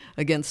bring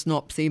against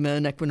NOPSEMA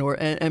and Equinor,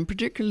 and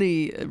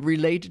particularly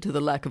related to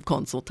the lack of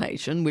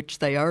consultation, which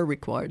they are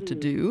required to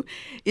do,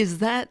 is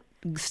that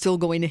still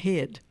going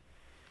ahead?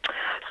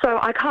 So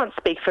I can't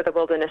speak for the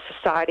Wilderness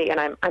Society, and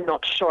I'm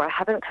not sure. I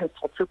haven't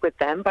consulted with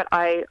them, but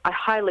I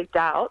highly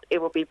doubt it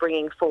will be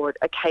bringing forward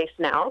a case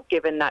now,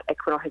 given that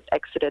Equinor has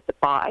exited the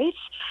Bight.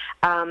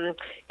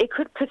 It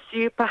could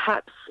pursue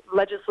perhaps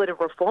legislative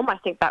reform. I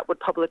think that would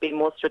probably be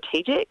more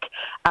strategic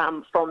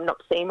from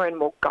NOPSEMA and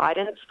more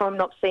guidance from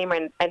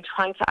NOPSEMA and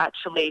trying to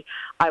actually,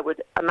 I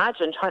would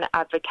imagine, trying to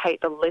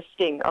advocate the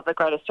listing of the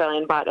Great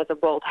Australian Bight as a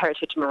World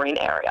Heritage Marine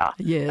Area.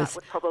 Yes. That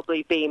would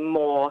probably be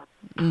more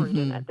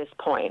prudent at this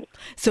point.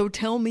 So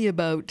tell me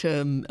about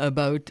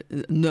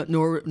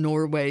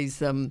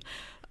Norway's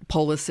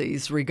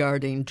policies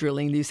regarding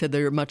drilling. You said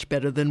they're much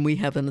better than we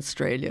have in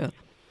Australia.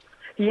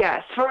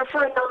 Yes, for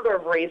a number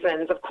of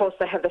reasons. Of course,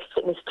 they have the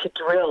fitness to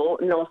drill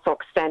NORSOC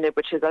standard,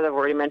 which is, as I've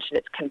already mentioned,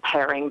 it's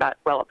comparing that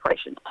well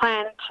operations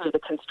plan to the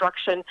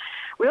construction.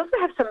 We also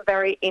have some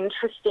very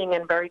interesting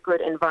and very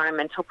good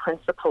environmental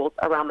principles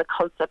around the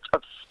concept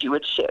of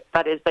stewardship.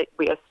 That is, that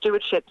we have a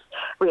stewardship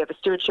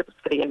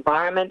for the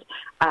environment.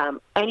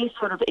 Any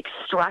sort of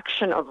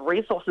extraction of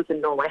resources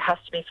in Norway has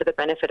to be for the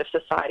benefit of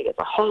society as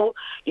a whole.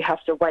 You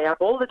have to weigh up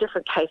all the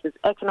different cases,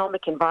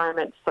 economic,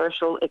 environment,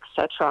 social,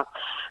 etc.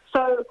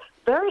 So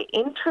very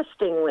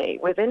interestingly,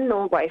 within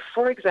Norway,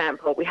 for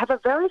example, we have a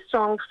very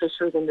strong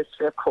fisheries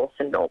industry, of course,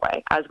 in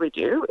Norway, as we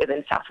do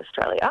within South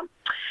Australia.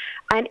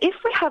 And if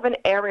we have an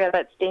area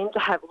that's deemed to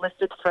have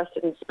listed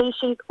threatened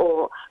species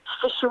or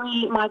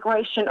fishery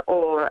migration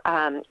or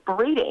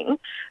breeding,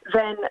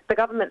 then the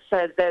government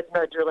says there's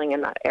no drilling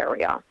in that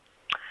area.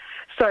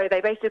 So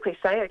they basically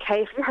say,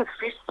 okay, if you have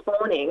fish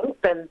spawning,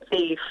 then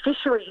the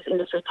fisheries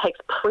industry takes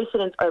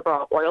precedence over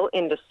our oil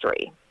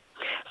industry.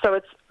 So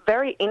it's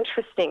very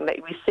interesting that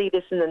we see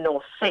this in the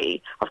North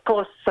Sea. Of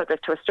course,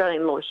 subject to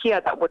Australian law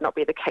here, that would not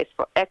be the case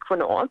for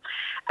Equinor.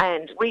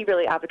 And we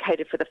really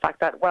advocated for the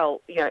fact that,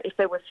 well, if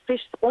there was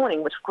fish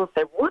spawning, which of course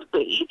there would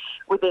be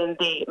within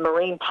the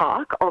marine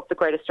park of the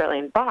Great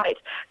Australian Bight,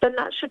 then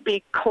that should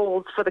be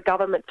called for the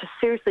government to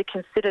seriously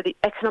consider the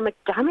economic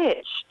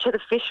damage to the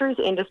fisheries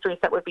industries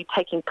that would be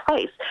taking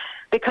place.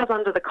 Because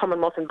under the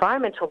Commonwealth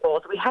environmental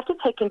laws, we have to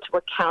take into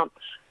account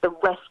the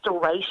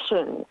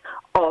restoration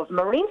of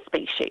marine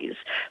species.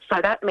 So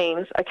that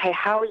means, okay,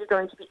 how are you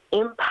going to be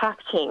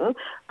impacting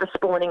the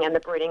spawning and the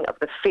breeding of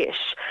the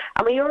fish?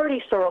 And we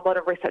already saw a lot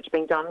of research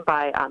being done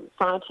by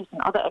scientists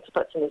and other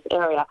experts in this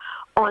area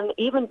on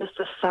even just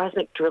the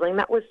seismic drilling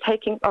that was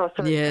taking.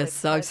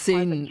 Yes, I've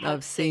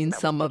seen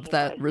some of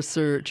that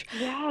research.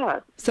 Yeah.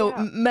 So,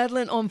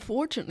 Madeline,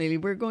 unfortunately,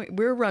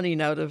 we're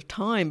running out of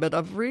time, but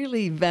I've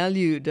really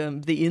valued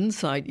the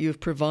insight you've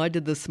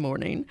provided this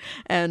morning,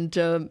 and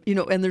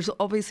and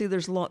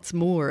there's lots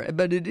more,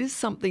 but it is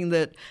something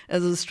that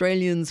as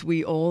Australians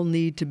we all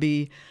need to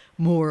be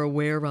more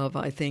aware of,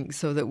 I think,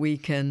 so that we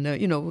can,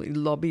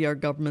 lobby our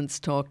governments,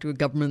 talk to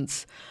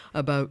governments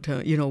about,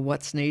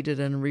 what's needed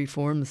and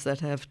reforms that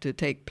have to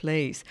take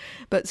place.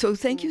 But so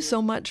thank you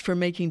so much for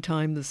making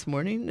time this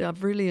morning.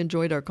 I've really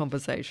enjoyed our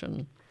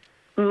conversation.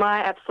 My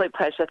absolute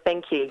pleasure.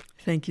 Thank you.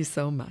 Thank you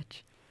so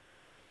much.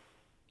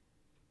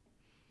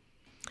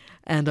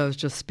 And I was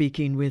just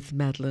speaking with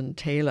Madeline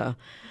Taylor.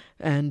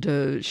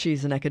 And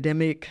she's an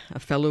academic, a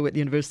fellow at the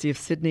University of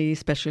Sydney,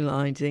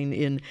 specialising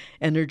in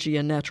energy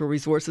and natural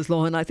resources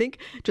law. And I think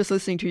just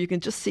listening to you, you can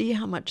just see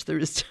how much there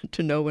is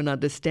to know and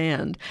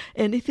understand.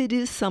 And if it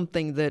is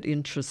something that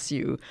interests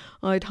you,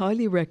 I'd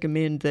highly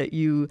recommend that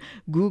you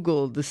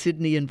Google the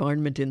Sydney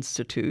Environment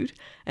Institute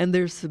and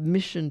their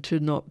submission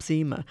to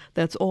NOPSEMA.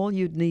 That's all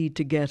you'd need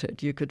to get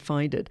it. You could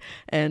find it.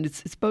 And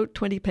it's about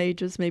 20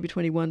 pages, maybe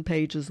 21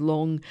 pages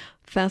long,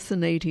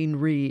 fascinating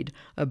read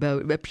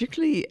about,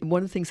 particularly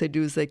one of the things they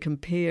do is they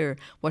compare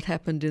what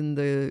happened in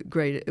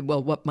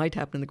what might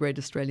happen in the Great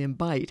Australian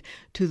Bight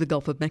to the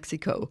Gulf of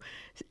Mexico,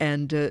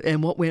 and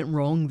what went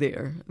wrong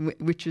there,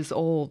 which is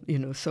all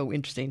so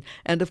interesting.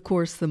 And of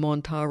course, the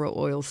Montara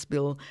oil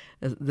spill,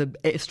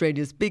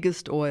 Australia's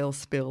biggest oil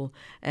spill,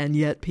 and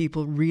yet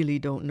people really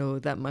don't know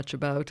that much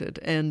about it.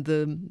 And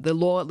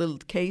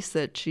the case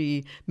that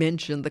she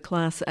mentioned, the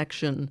class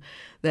action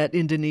that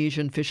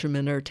Indonesian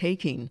fishermen are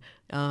taking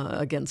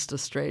against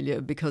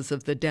Australia because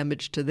of the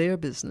damage to their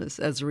business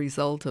as a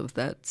result of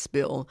that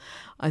spill.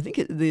 I think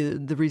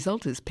the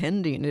result is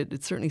pending.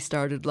 It certainly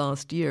started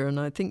last year, and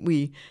I think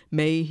we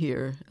may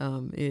hear,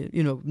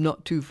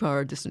 not too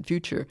far distant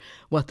future,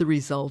 what the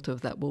result of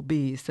that will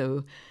be.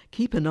 So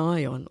keep an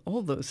eye on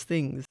all those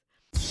things.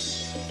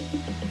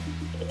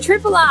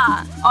 Triple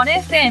R on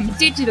FM,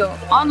 digital,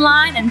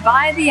 online and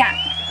via the app.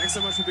 Thanks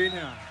so much for being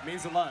here. It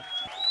means a lot.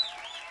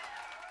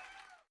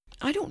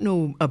 I don't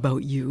know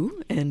about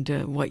you and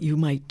what you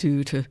might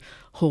do to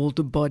hold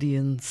the body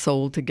and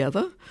soul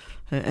together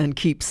and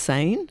keep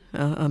sane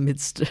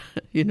amidst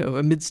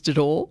it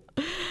all.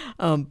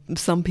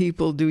 Some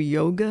people do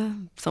yoga.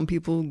 Some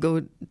people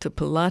go to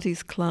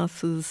Pilates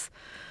classes.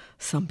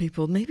 Some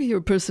people, maybe you're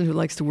a person who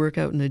likes to work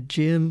out in a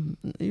gym.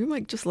 You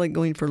might just like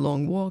going for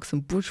long walks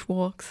and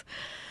bushwalks.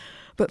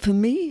 But for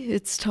me,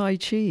 it's Tai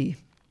Chi.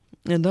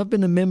 And I've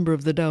been a member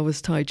of the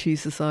Taoist Tai Chi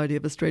Society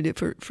of Australia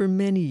for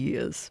many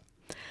years.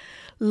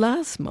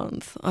 Last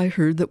month, I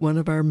heard that one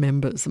of our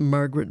members,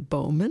 Margaret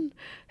Bowman,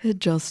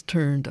 had just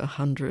turned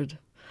 100.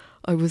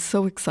 I was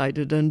so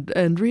excited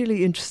and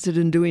really interested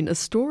in doing a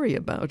story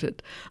about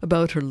it,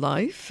 about her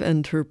life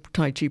and her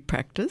Tai Chi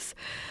practice.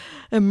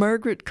 And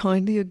Margaret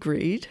kindly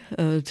agreed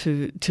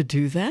to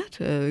do that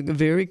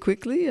very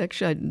quickly.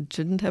 Actually, I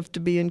didn't have to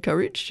be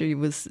encouraged. She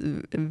was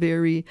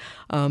very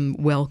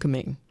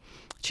welcoming.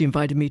 She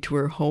invited me to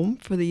her home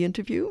for the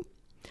interview.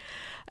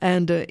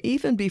 And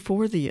even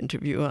before the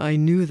interview, I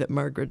knew that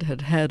Margaret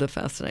had had a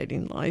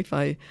fascinating life.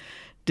 I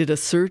did a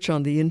search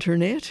on the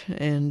internet,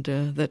 and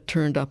that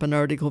turned up an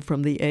article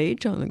from The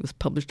Age. I think it was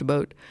published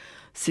about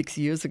 6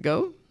 years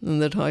ago.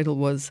 And the title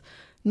was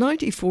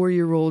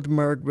 94-year-old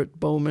Margaret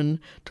Bowman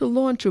to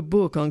launch a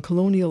book on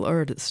colonial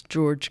artist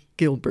George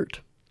Gilbert.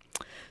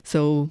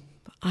 So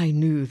I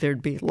knew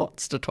there'd be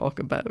lots to talk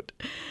about.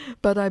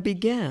 But I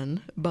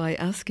began by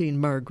asking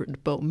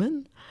Margaret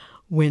Bowman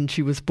when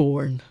she was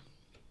born.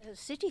 A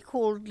city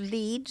called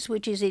Leeds,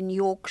 which is in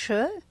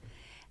Yorkshire,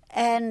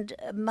 and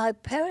my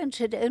parents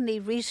had only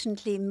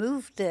recently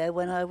moved there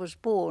when I was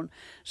born,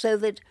 so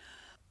that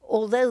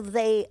although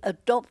they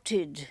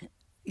adopted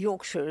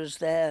Yorkshire as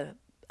their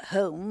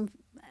home,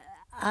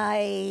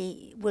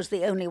 I was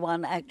the only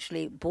one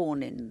actually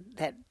born in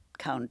that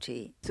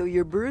county. So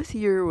your birth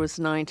year was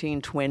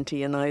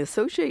 1920, and I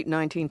associate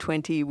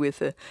 1920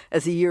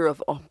 as a year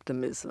of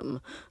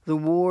optimism. The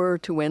war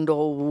to end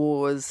all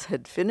wars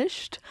had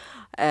finished,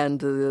 and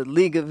the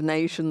League of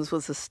Nations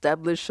was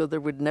established so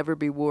there would never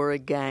be war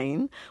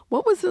again.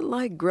 What was it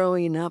like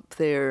growing up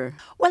there?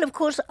 Well, of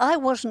course, I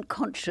wasn't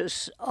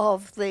conscious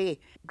of the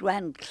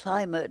grand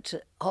climate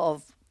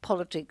of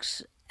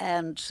politics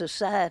and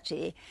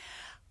society.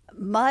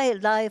 My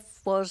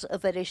life was a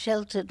very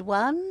sheltered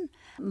one.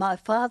 My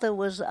father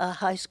was a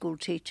high school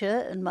teacher,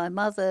 and my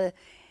mother,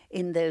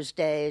 in those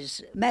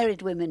days,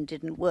 married women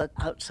didn't work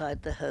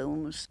outside the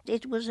homes.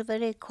 It was a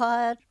very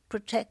quiet,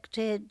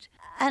 protected,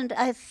 and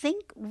I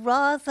think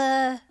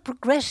rather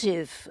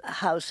progressive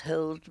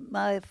household.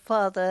 My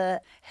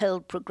father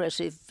held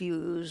progressive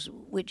views,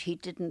 which he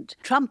didn't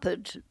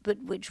trumpet, but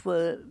which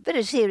were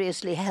very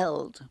seriously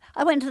held.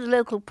 I went to the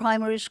local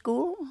primary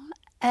school,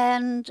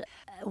 and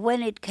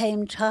when it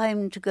came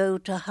time to go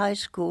to high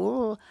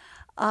school,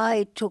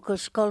 I took a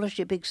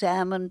scholarship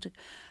exam and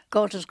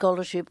got a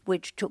scholarship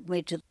which took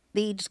me to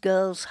Leeds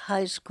Girls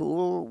High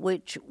School,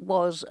 which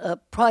was a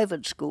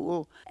private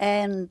school,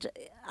 and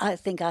I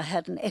think I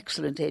had an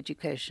excellent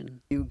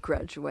education. You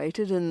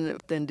graduated, and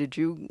then did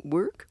you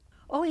work?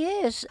 Oh,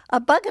 yes. I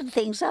buggered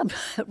things up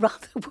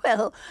rather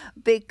well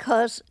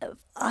because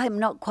I'm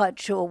not quite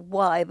sure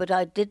why, but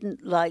I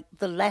didn't like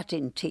the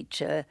Latin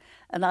teacher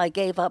and I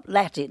gave up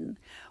Latin,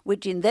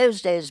 which in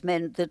those days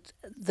meant that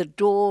the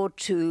door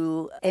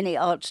to any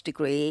arts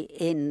degree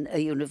in a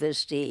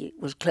university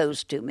was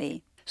closed to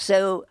me.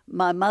 So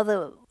my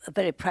mother, a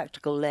very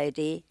practical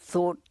lady,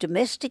 thought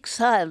domestic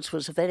science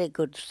was a very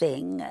good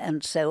thing,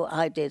 and so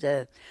I did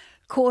a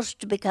course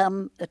to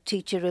become a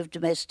teacher of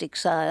domestic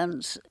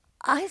science.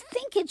 I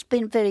think it's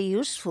been very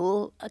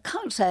useful. I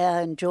can't say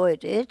I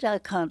enjoyed it. I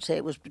can't say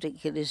it was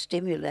particularly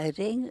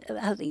stimulating.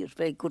 I think it was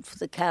very good for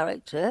the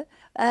character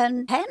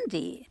and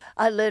handy.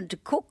 I learned to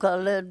cook. I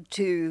learned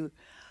to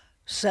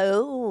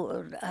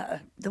sew.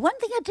 The one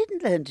thing I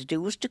didn't learn to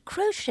do was to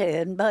crochet,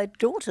 and my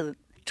daughter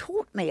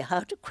taught me how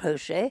to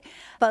crochet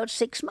about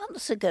 6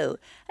 months ago,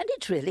 and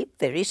it's really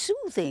very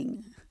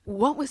soothing.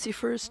 What was your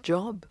first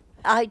job?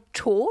 I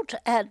taught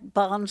at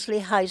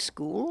Barnsley High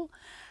School,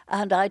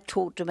 and I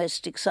taught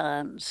domestic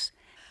science.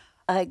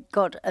 I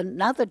got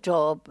another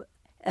job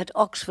at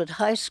Oxford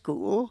High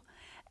School,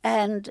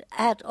 and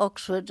at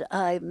Oxford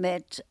I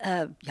met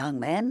a young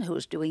man who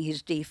was doing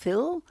his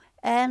DPhil,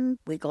 and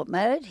we got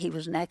married. He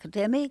was an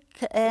academic,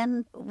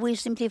 and we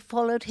simply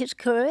followed his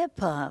career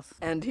path.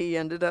 And he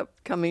ended up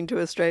coming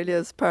to Australia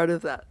as part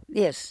of that?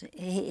 Yes,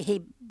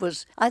 he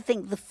was, I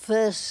think, the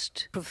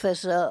first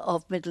professor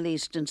of Middle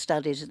Eastern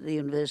Studies at the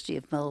University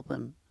of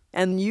Melbourne.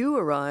 And you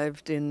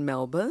arrived in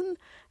Melbourne,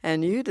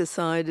 and you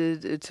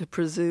decided to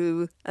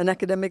pursue an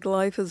academic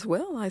life as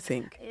well, I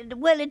think.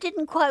 Well, it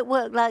didn't quite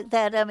work like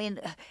that. I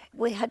mean,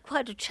 we had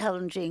quite a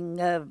challenging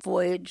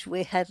voyage.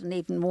 We had an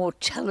even more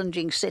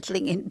challenging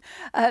settling in.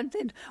 And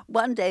then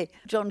one day,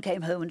 John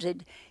came home and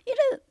said,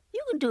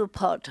 you can do a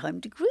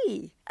part-time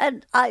degree.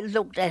 And I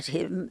looked at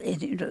him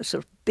in,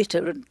 sort of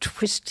bitter and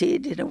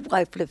twisted in a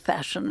wifely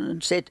fashion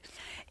and said,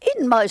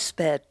 in my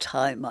spare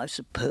time, I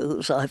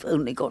suppose, I've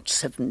only got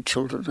 7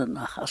 children and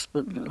a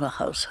husband and a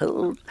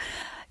household.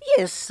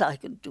 Yes, I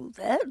can do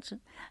that.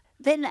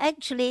 Then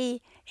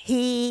actually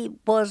he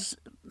was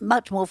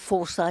much more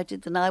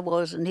foresighted than I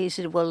was, and he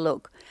said, well,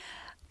 look,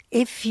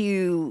 if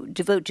you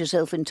devote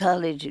yourself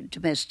entirely to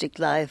domestic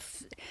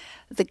life,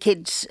 the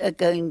kids are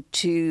going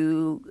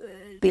to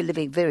be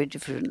living very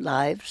different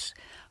lives.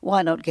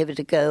 Why not give it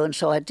a go? And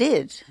so I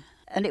did,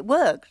 and it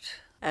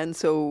worked. And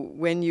so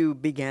when you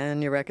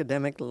began your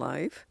academic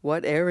life,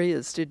 what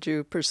areas did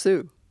you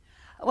pursue?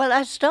 Well,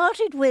 I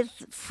started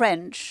with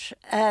French,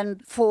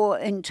 and for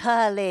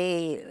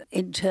entirely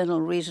internal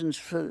reasons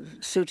for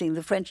suiting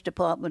the French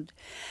department,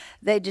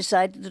 they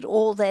decided that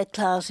all their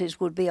classes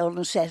would be on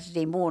a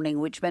Saturday morning,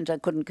 which meant I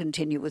couldn't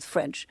continue with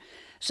French.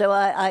 So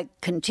I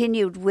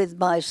continued with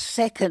my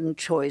second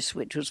choice,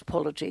 which was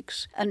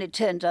politics, and it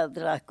turned out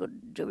that I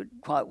could do it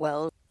quite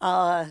well.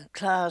 Our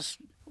class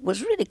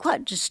was really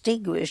quite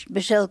distinguished.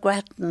 Michelle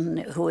Grattan,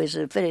 who is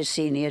a very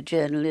senior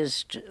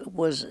journalist,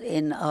 was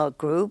in our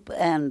group,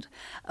 and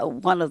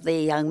one of the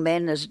young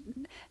men has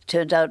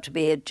turned out to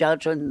be a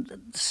judge on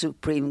the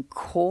Supreme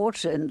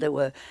Court, and there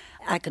were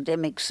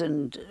academics,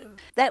 and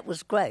that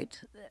was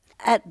great.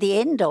 At the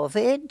end of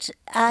it,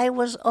 I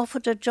was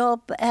offered a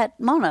job at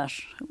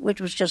Monash,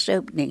 which was just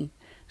opening.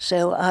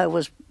 So I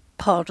was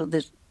part of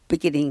this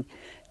beginning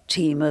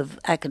team of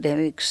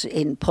academics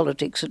in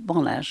politics at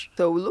Monash.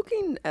 So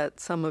looking at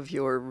some of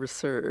your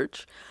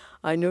research,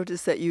 I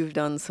noticed that you've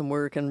done some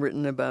work and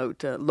written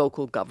about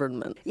local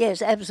government.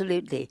 Yes,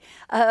 absolutely.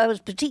 I was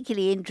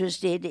particularly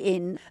interested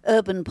in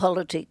urban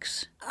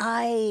politics.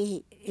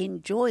 I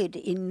enjoyed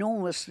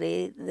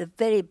enormously the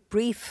very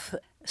brief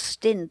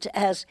stint,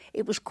 as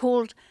it was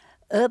called,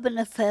 Urban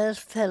Affairs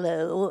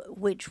Fellow,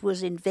 which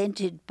was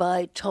invented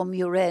by Tom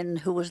Uren,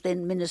 who was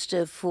then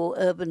Minister for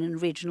Urban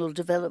and Regional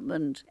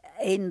Development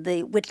in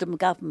the Whitlam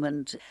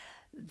government.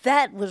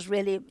 that was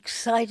really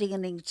exciting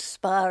and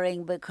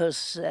inspiring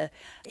because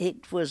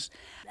it was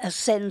a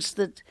sense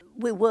that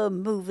we were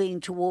moving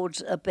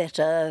towards a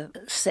better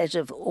set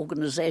of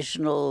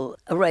organisational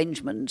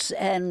arrangements,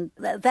 and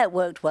that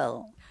worked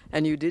well.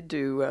 And you did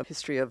do a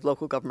history of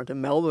local government in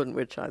Melbourne,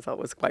 which I thought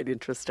was quite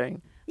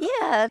interesting.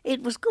 Yeah,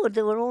 it was good.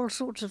 There were all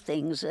sorts of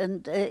things,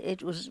 and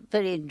it was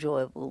very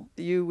enjoyable.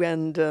 You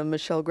and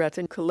Michelle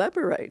Grattan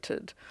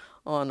collaborated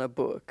on a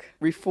book,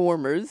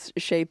 Reformers,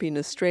 Shaping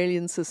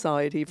Australian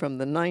Society from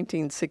the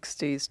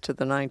 1960s to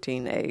the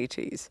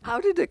 1980s. How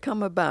did it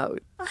come about?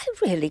 I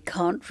really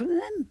can't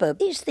remember.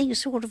 These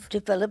things sort of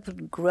develop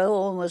and grow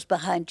almost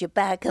behind your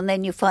back, and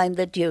then you find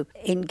that you're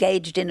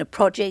engaged in a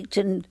project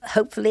and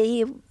hopefully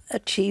you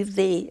achieve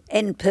the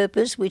end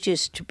purpose, which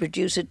is to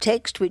produce a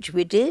text, which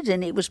we did,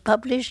 and it was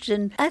published.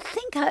 And I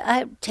think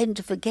I tend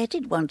to forget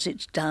it once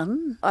it's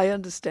done. I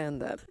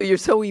understand that. You're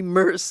so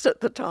immersed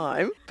at the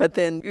time, but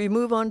then you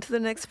move on to the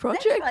next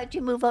project. That's right,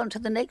 you move on to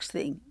the next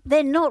thing.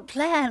 They're not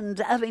planned.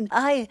 I mean,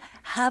 I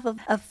have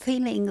a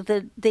feeling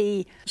that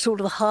the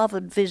sort of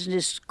Harvard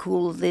Business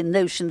School, the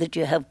notion that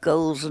you have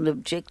goals and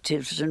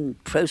objectives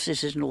and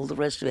processes and all the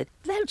rest of it,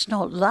 that's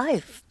not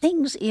life.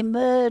 Things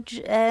emerge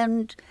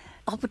and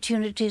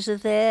opportunities are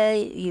there.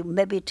 You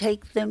maybe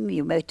take them,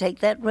 you may take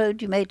that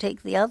road, you may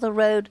take the other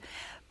road,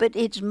 but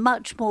it's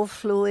much more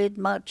fluid,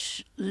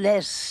 much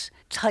less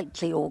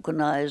tightly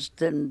organised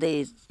than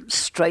the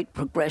straight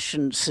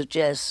progression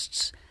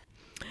suggests.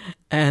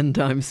 And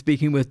I'm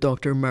speaking with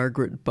Dr.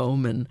 Margaret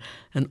Bowman,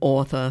 an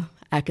author,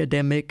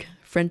 academic,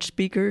 French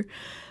speaker,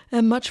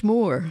 and much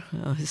more,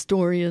 a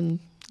historian,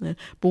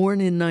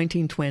 born in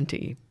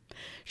 1920.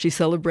 She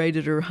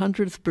celebrated her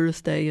 100th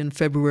birthday in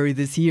February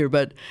this year,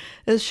 but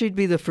as she'd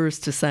be the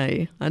first to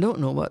say, I don't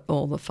know what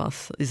all the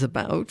fuss is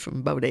about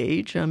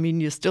age. I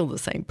mean, you're still the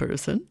same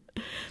person.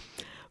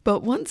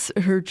 But once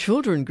her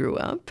children grew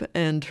up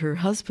and her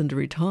husband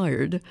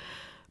retired,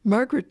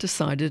 Margaret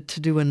decided to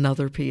do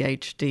another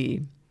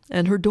PhD.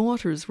 And her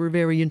daughters were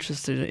very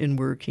interested in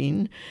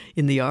working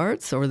in the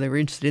arts, or they were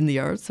interested in the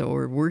arts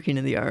or working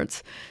in the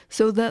arts.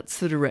 So that's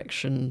the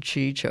direction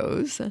she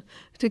chose,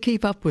 to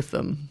keep up with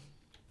them.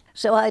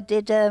 So I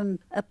did a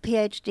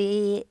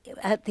PhD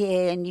at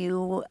the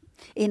ANU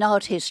in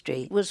art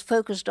history. It was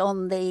focused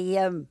on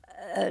the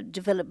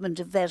development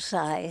of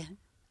Versailles.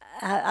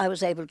 I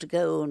was able to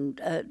go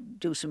and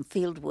do some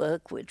field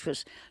work, which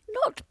was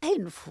not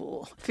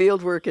painful.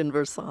 Field work in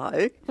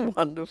Versailles.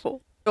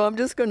 Wonderful. So I'm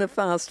just going to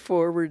fast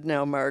forward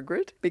now,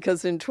 Margaret,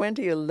 because in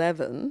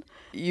 2011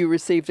 you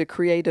received a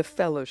creative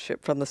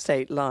fellowship from the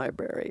State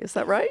Library. Is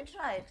that right? That's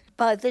right.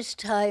 By this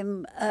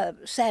time,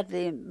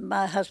 sadly,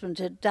 my husband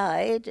had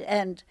died,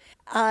 and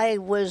I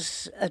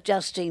was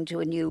adjusting to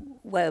a new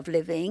way of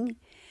living.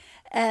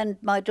 And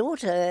my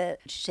daughter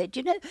said,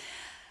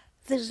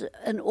 there's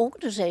an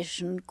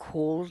organisation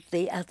called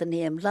the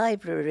Athenaeum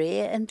Library,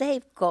 and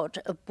they've got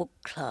a book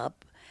club,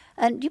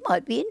 and you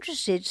might be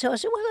interested. So I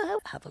said, well,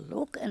 I'll have a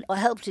look. And I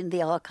helped in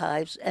the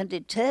archives, and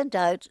it turned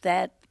out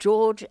that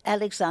George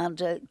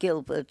Alexander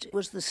Gilbert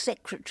was the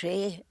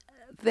secretary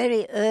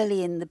very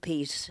early in the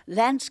piece,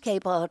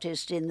 landscape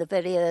artist in the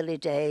very early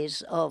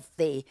days of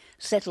the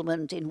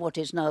settlement in what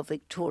is now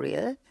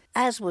Victoria.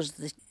 As was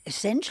the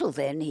essential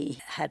then, he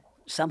had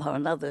somehow or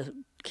another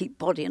keep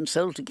body and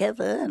soul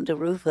together and a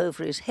roof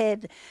over his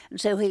head.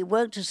 And so he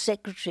worked as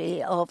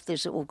secretary of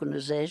this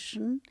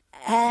organisation.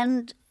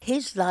 And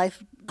his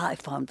life I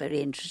found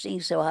very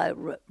interesting, so I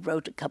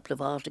wrote a couple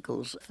of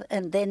articles.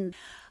 And then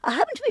I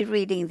happened to be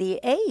reading The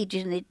Age,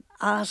 and it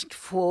asked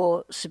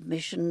for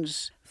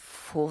submissions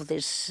for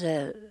this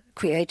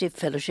creative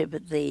fellowship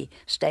at the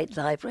State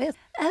Library.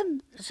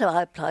 So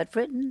I applied for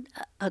it, and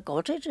I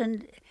got it,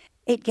 and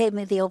it gave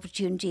me the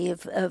opportunity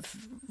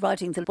of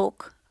writing the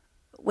book,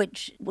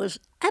 which was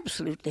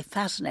absolutely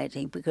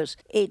fascinating because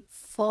it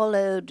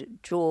followed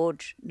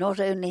George not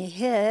only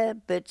here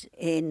but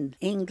in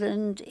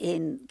England,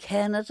 in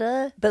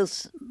Canada,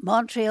 both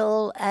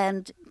Montreal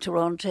and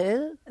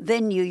Toronto,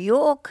 then New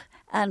York,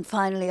 and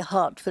finally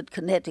Hartford,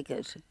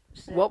 Connecticut.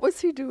 What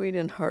was he doing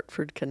in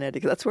Hartford,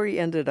 Connecticut? That's where he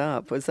ended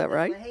up, was that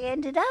right? Where he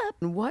ended up.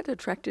 And what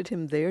attracted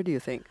him there, do you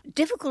think?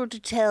 Difficult to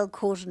tell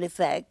cause and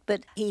effect,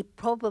 but he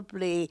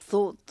probably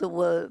thought there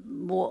were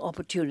more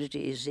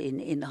opportunities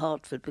in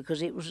Hartford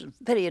because it was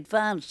very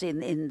advanced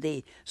in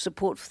the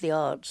support for the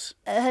arts.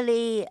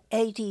 Early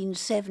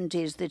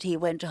 1870s that he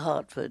went to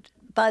Hartford.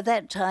 By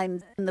that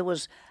time, there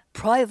was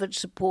private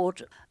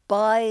support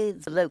by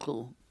the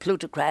local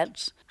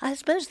plutocrats. I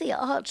suppose the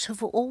arts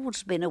have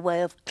always been a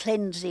way of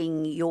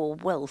cleansing your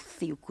wealth.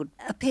 You could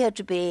appear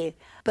to be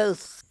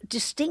both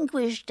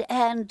distinguished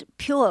and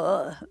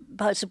pure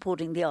by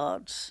supporting the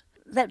arts.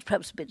 That's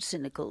perhaps a bit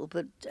cynical,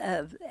 but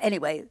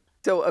anyway.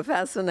 So a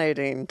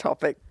fascinating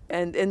topic.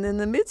 And in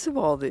the midst of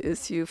all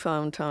this, you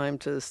found time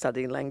to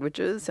study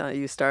languages.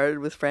 You started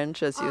with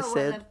French, as you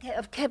said. Well,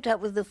 I've kept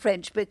up with the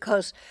French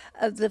because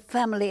the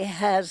family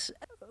has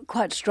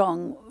quite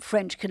strong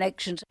French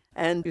connections.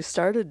 And you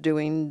started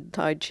doing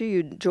Tai Chi.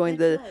 You joined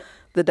the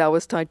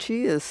Taoist Tai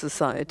Chi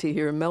Society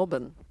here in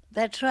Melbourne.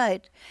 That's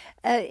right.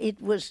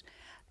 It was,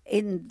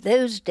 in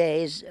those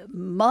days,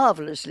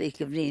 marvellously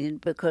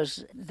convenient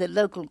because the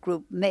local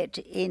group met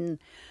in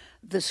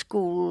the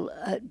school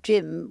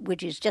gym,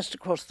 which is just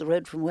across the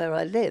road from where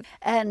I live.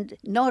 And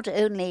not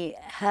only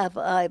have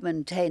I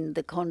maintained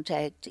the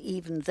contact,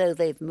 even though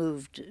they've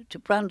moved to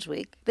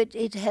Brunswick, but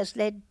it has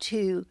led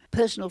to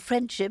personal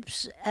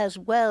friendships as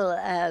well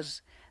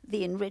as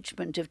the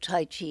enrichment of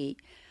Tai Chi.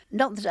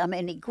 Not that I'm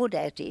any good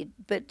at it,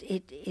 but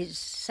it is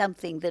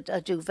something that I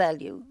do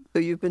value. So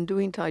you've been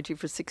doing Tai Chi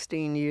for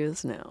 16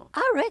 years now.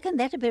 I reckon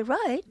that'd be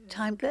right.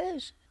 Time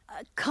goes.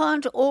 I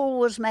can't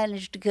always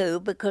manage to go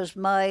because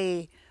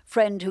my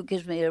friend who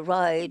gives me a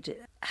ride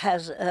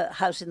has a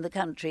house in the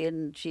country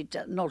and she's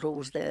not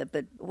always there,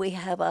 but we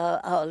have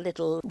our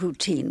little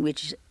routine,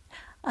 which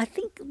I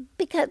think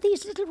because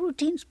these little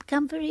routines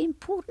become very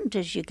important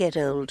as you get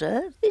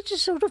older. It's a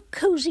sort of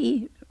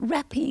cosy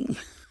wrapping.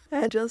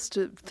 And just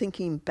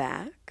thinking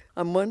back,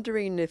 I'm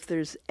wondering if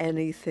there's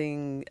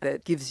anything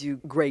that gives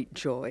you great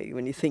joy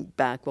when you think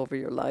back over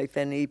your life,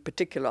 any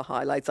particular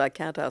highlights. I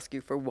can't ask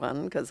you for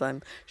one because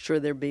I'm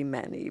sure there'll be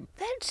many.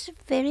 That's a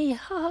very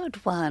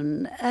hard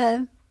one.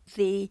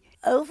 The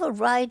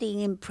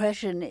overriding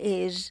impression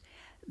is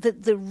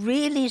that the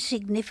really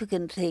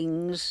significant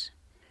things,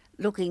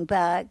 looking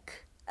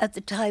back, at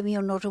the time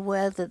you're not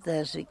aware that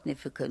they're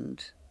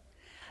significant.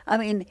 I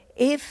mean,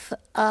 if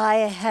I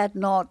had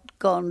not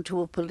gone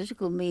to a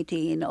political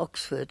meeting in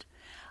Oxford,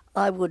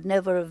 I would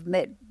never have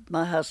met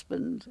my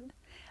husband,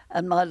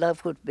 and my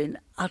life would have been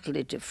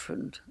utterly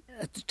different.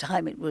 At the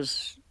time, it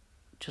was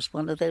just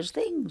one of those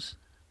things.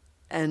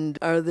 And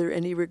are there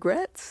any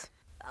regrets?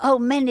 Oh,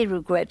 many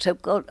regrets.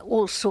 I've got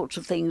all sorts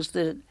of things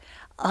that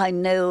I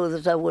know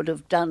that I would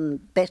have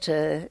done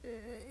better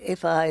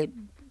if I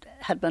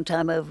had my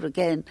time over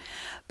again.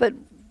 But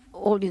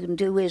all you can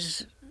do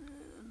is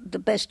the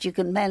best you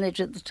can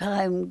manage at the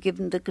time,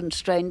 given the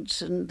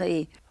constraints and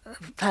the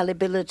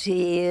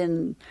fallibility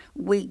and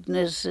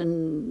weakness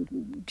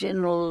and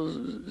general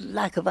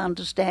lack of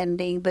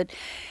understanding. But,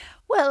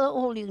 well,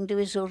 all you can do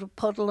is sort of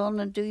poddle on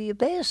and do your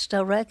best,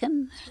 I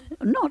reckon.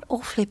 Not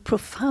awfully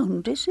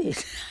profound, is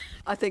it?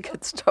 I think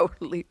it's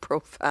totally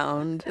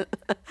profound,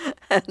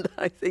 and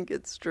I think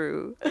it's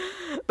true.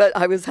 But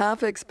I was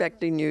half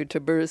expecting you to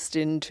burst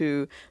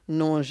into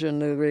Non je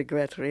ne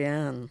regrette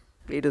rien,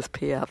 Edith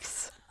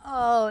Piaf's.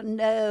 Oh,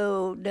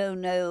 no.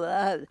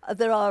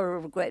 There are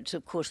regrets,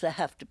 of course, there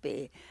have to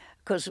be,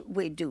 because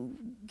we do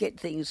get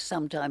things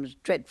sometimes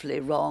dreadfully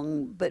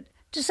wrong, but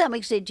to some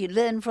extent you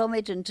learn from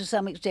it, and to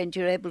some extent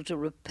you're able to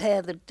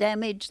repair the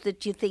damage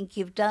that you think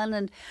you've done,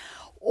 and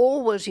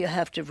always you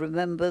have to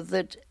remember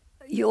that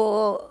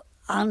your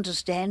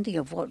understanding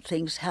of what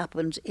things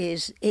happens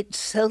is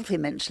itself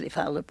immensely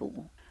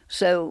fallible.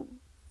 So,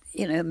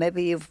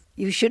 maybe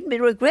you shouldn't be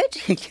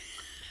regretting.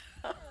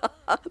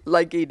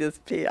 Like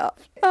Edith Piaf.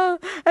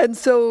 And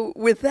so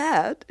with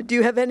that, do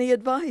you have any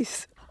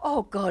advice?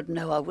 Oh, God,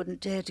 no, I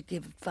wouldn't dare to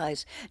give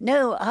advice.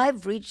 No,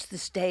 I've reached the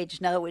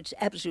stage now, it's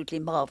absolutely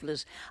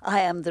marvellous. I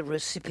am the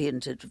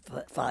recipient of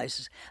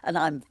advice, and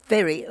I'm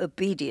very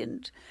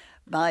obedient.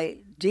 My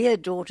dear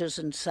daughters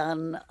and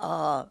son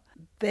are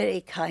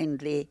very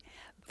kindly,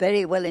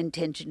 very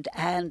well-intentioned,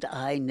 and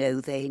I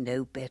know they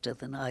know better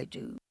than I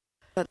do.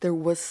 But there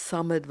was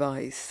some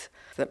advice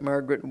that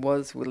Margaret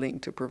was willing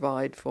to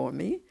provide for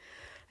me,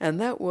 and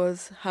that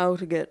was how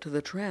to get to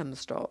the tram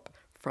stop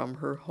from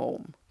her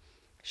home.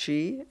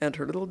 She and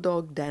her little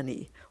dog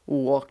Danny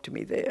walked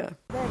me there.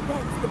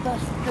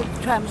 That's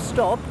the tram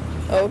stop.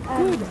 Oh,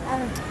 good.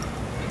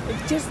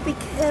 And just be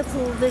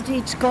careful that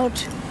it's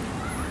got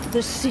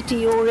the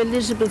city or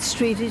Elizabeth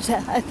Street.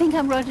 I think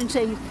I'm right in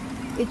saying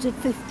it's a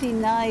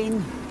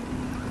 59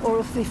 or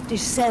a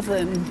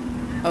 57.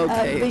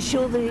 Okay. Be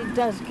sure that it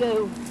does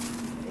go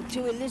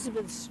to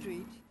Elizabeth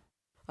Street.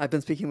 I've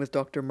been speaking with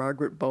Dr.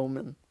 Margaret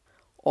Bowman,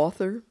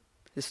 author,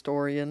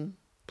 historian,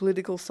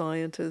 political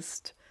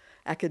scientist,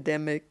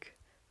 academic,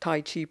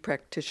 Tai Chi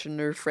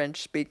practitioner,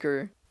 French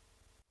speaker.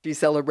 She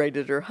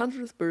celebrated her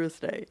 100th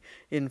birthday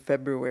in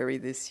February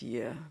this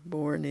year,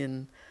 born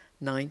in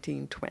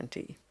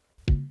 1920.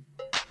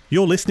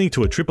 You're listening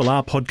to a Triple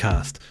R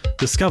podcast.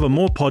 Discover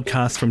more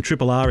podcasts from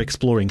Triple R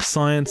exploring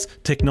science,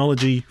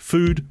 technology,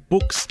 food,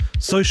 books,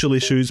 social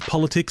issues,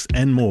 politics,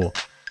 and more.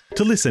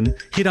 To listen,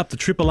 hit up the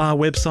Triple R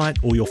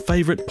website or your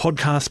favourite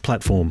podcast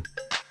platform.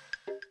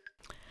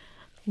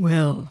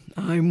 Well,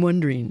 I'm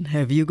wondering,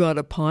 have you got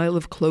a pile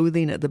of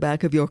clothing at the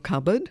back of your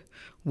cupboard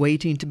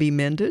waiting to be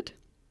mended?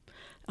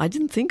 I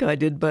didn't think I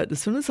did, but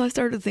as soon as I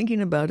started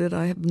thinking about it,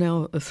 I have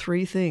now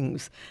 3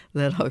 things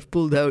that I've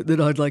pulled out that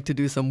I'd like to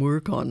do some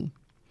work on.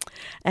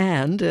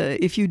 And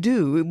if you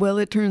do, well,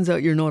 it turns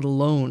out you're not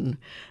alone,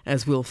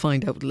 as we'll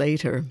find out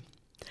later.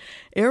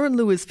 Erin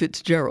Lewis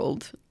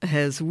Fitzgerald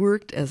has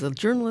worked as a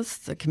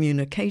journalist, a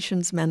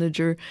communications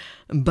manager,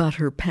 but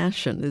her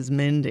passion is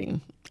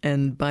mending.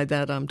 And by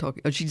that I'm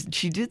talking,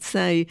 she did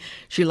say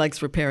she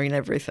likes repairing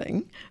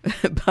everything,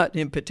 but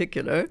in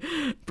particular,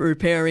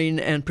 repairing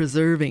and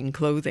preserving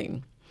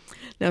clothing.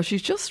 Now,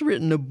 she's just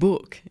written a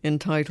book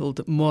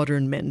entitled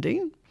Modern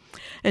Mending,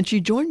 And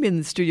she joined me in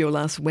the studio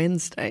last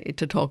Wednesday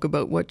to talk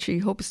about what she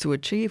hopes to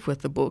achieve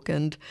with the book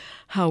and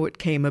how it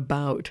came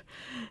about.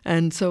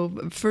 And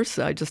so first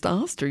I just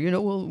asked her,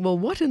 well,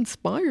 what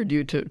inspired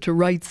you to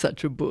write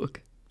such a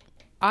book?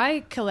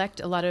 I collect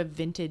a lot of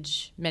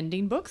vintage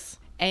mending books,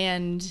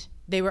 and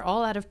they were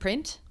all out of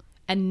print,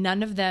 and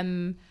none of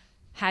them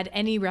had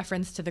any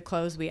reference to the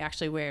clothes we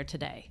actually wear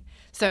today.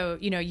 So,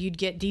 you'd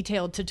get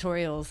detailed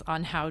tutorials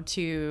on how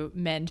to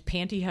mend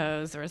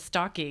pantyhose or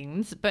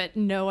stockings, but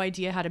no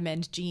idea how to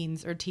mend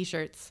jeans or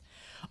t-shirts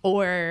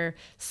or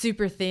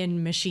super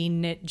thin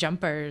machine knit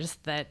jumpers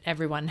that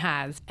everyone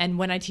has. And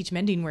when I teach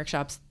mending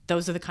workshops,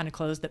 those are the kind of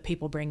clothes that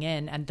people bring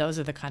in, and those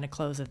are the kind of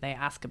clothes that they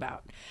ask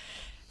about.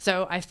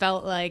 So I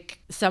felt like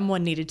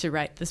someone needed to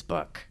write this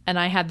book, and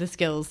I had the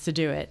skills to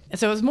do it.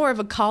 So it was more of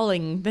a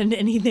calling than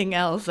anything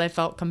else. I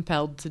felt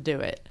compelled to do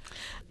it.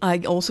 I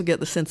also get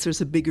the sense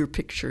there's a bigger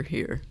picture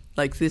here.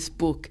 Like this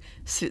book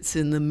sits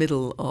in the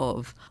middle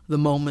of the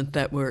moment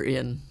that we're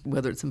in,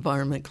 whether it's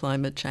environment,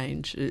 climate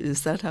change.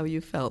 Is that how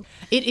you felt?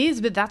 It is,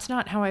 but that's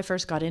not how I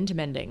first got into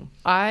mending.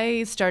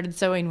 I started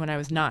sewing when I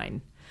was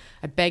 9.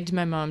 I begged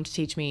my mom to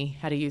teach me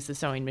how to use the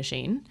sewing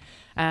machine.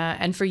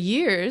 And for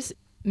years,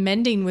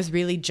 mending was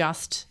really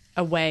just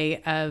a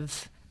way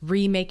of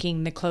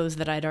remaking the clothes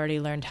that I'd already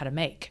learned how to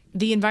make.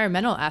 The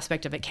environmental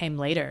aspect of it came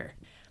later.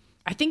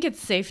 I think it's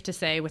safe to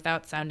say,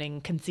 without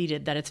sounding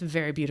conceited, that it's a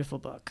very beautiful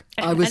book.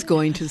 I was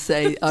going to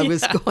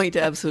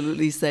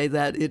absolutely say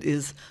that it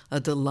is a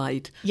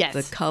delight. Yes.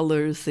 The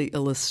colors, the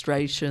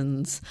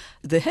illustrations,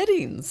 the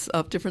headings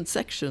of different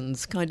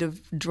sections kind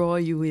of draw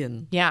you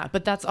in. Yeah,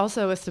 but that's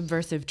also a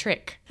subversive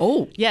trick.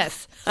 Oh.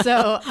 Yes.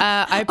 So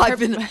I've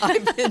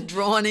been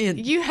drawn in.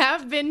 You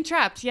have been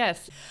trapped,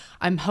 yes.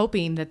 I'm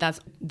hoping that that's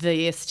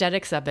the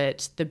aesthetics of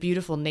it, the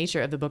beautiful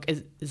nature of the book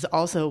is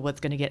also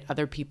what's going to get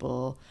other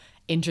people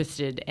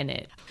interested in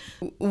it.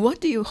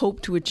 What do you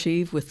hope to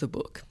achieve with the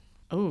book?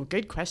 Oh,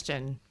 good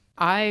question.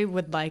 I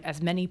would like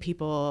as many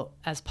people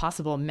as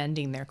possible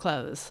mending their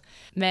clothes.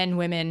 Men,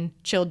 women,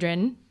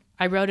 children.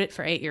 I wrote it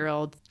for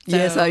 8-year-olds. So.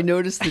 Yes, I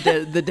noticed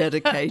the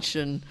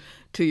dedication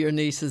to your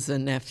nieces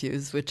and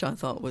nephews, which I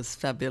thought was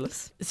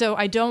fabulous. So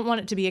I don't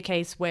want it to be a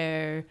case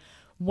where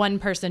one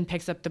person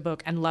picks up the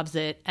book and loves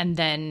it, and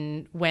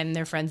then when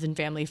their friends and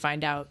family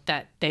find out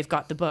that they've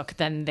got the book,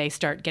 then they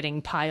start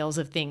getting piles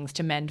of things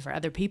to mend for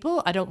other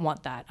people. I don't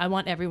want that. I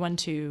want everyone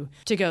to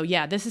go,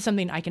 yeah, this is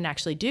something I can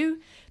actually do.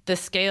 The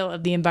scale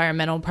of the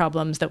environmental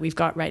problems that we've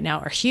got right now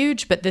are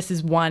huge, but this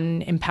is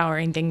one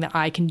empowering thing that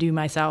I can do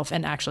myself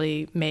and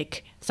actually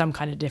make some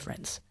kind of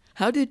difference.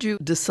 How did you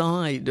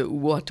decide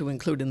what to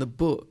include in the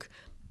book?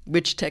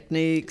 Which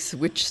techniques,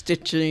 which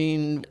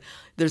stitching?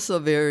 There's a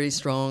very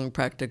strong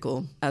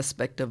practical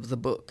aspect of the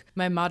book.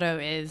 My motto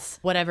is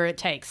whatever it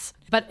takes.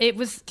 But it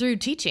was through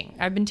teaching.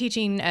 I've been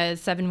teaching a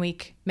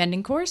 7-week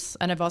mending course,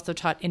 and I've also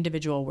taught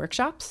individual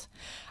workshops.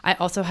 I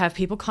also have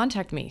people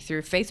contact me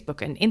through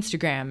Facebook and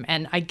Instagram,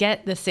 and I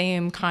get the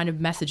same kind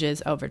of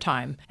messages over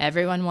time.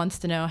 Everyone wants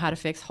to know how to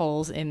fix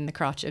holes in the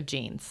crotch of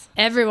jeans.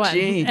 Everyone.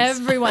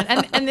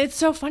 And it's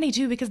so funny,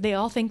 too, because they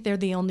all think they're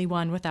the only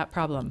one with that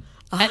problem.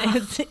 And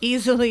it's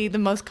easily the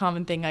most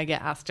common thing I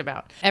get asked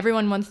about.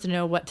 Everyone wants to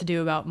know what to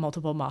do about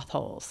multiple moth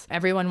holes.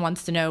 Everyone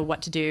wants to know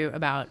what to do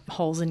about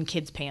holes in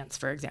kids' pants,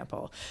 for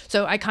example.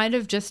 So I kind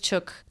of just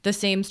took the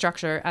same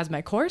structure as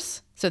my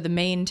course, so the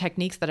main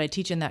techniques that I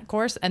teach in that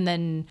course, and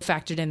then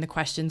factored in the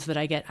questions that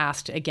I get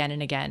asked again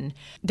and again.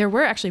 There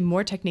were actually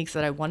more techniques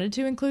that I wanted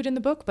to include in the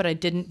book, but I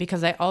didn't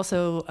because I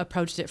also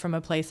approached it from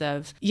a place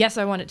of, yes,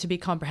 I want it to be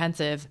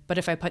comprehensive, but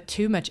if I put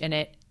too much in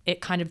it, it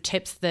kind of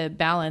tips the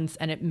balance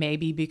and it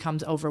maybe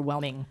becomes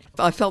overwhelming.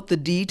 I felt the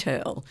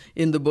detail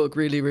in the book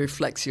really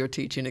reflects your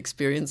teaching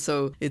experience.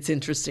 So it's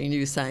interesting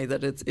you say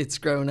that it's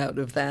grown out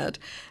of that.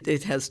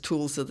 It has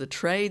tools of the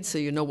trade, so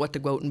you know what to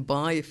go out and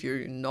buy if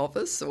you're a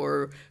novice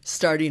or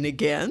starting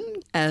again.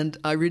 And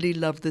I really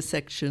love the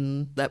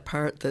section, that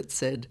part that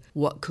said,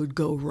 what could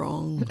go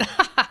wrong?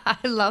 I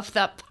love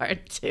that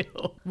part too.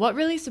 What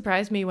really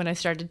surprised me when I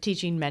started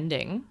teaching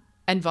mending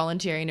and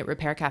volunteering at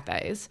repair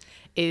cafes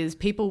is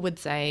people would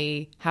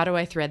say, how do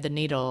I thread the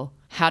needle?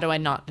 How do I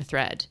knot the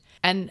thread?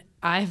 And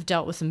I've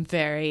dealt with some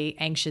very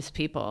anxious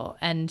people.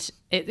 And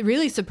it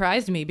really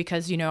surprised me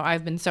because,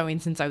 I've been sewing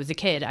since I was a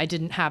kid. I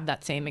didn't have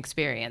that same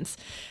experience.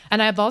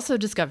 And I've also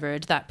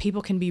discovered that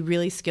people can be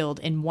really skilled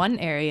in one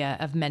area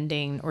of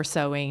mending or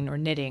sewing or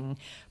knitting,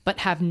 but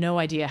have no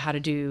idea how to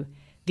do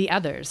the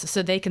others.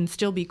 So they can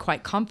still be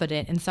quite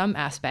confident in some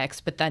aspects,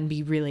 but then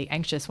be really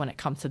anxious when it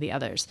comes to the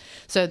others.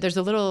 So there's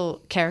a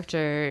little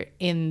character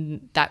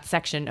in that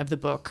section of the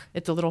book.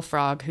 It's a little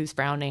frog who's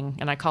frowning,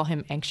 and I call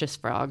him Anxious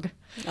Frog.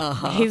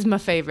 Uh-huh. He's my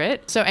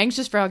favorite. So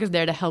Anxious Frog is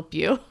there to help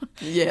you.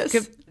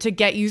 Yes. to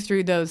get you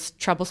through those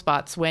trouble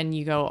spots when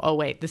you go, oh,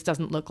 wait, this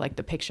doesn't look like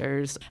the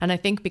pictures. And I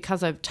think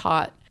because I've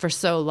taught for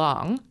so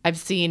long, I've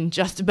seen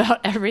just about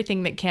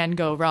everything that can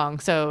go wrong.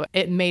 So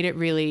it made it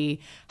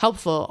really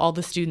helpful, all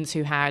the students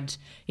who had,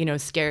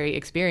 scary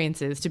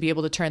experiences, to be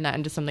able to turn that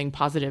into something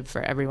positive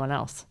for everyone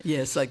else.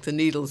 Yes, like the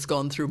needle's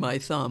gone through my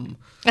thumb.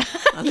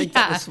 I think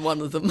that was one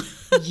of them.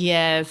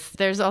 Yes.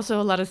 There's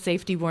also a lot of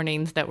safety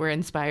warnings that were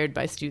inspired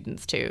by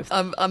students too.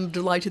 I'm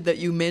delighted that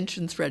you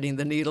mentioned threading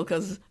the needle,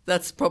 because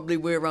that's probably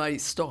where I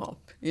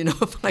stop.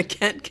 If I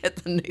can't get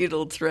the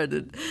needle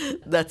threaded,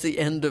 that's the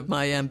end of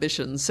my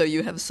ambitions. So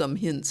you have some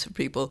hints for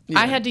people.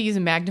 I had to use a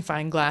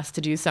magnifying glass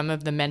to do some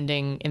of the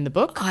mending in the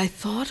book. I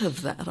thought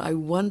of that. I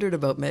wondered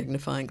about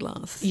magnifying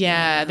glass.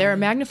 Yeah, there are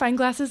magnifying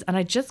glasses, and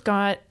I just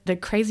got the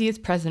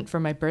craziest present for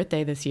my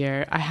birthday this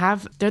year.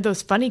 They're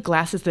those funny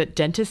glasses that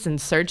dentists and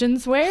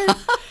surgeons wear,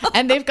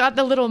 and they've got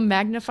the little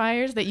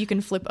magnifiers that you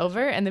can flip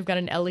over, and they've got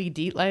an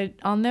LED light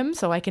on them,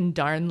 so I can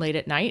darn late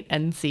at night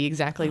and see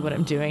exactly what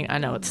I'm doing. I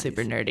know it's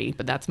super nerdy,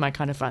 but that's my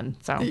kind of fun.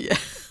 So, yeah.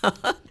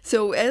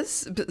 So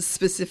as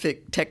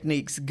specific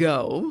techniques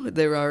go,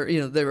 there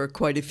are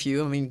quite a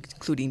few. I mean,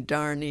 including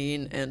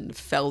darning and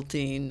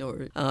felting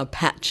or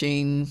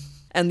patching.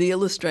 And the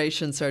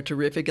illustrations are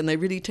terrific, and they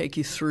really take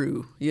you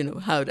through,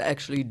 how to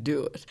actually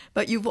do it.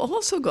 But you've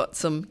also got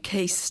some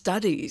case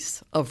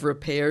studies of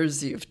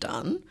repairs you've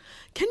done.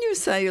 Can you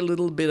say a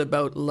little bit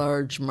about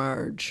Large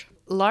Marge?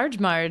 Large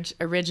Marge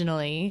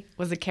originally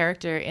was a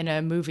character in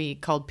a movie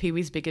called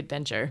Pee-wee's Big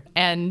Adventure,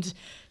 and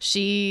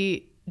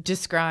she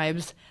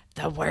describes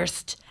the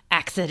worst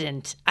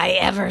accident I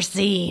ever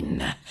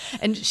seen.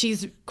 And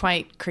she's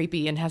quite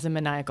creepy and has a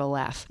maniacal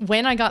laugh.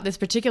 When I got this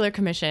particular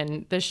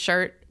commission, the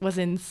shirt was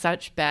in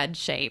such bad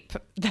shape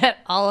that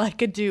all I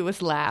could do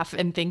was laugh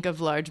and think of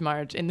Large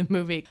Marge in the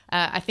movie.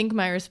 I think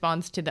my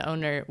response to the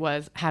owner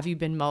was, have you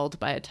been mauled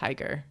by a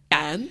tiger?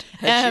 And?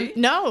 Has she?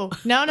 No.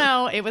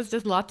 It was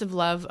just lots of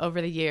love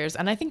over the years.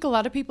 And I think a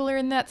lot of people are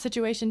in that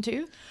situation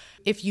too.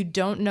 If you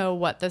don't know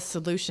what the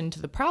solution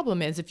to the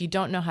problem is, if you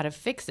don't know how to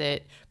fix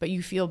it, but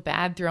you feel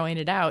bad throwing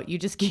it out, you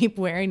just keep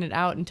wearing it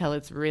out until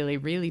it's really,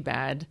 really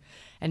bad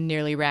and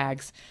nearly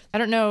rags. I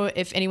don't know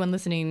if anyone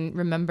listening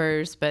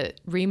remembers, but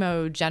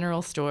Remo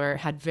General Store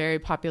had very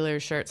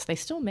popular shirts. They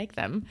still make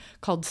them,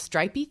 called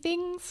Stripey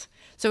Things.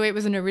 So it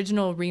was an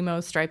original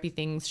Remo Stripey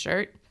Things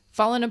shirt,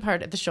 fallen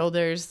apart at the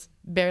shoulders,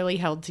 barely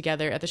held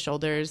together at the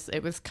shoulders.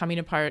 It was coming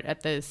apart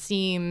at the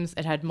seams.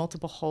 It had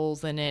multiple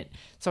holes in it.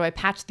 So I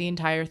patched the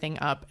entire thing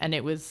up, and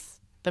it was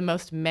the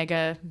most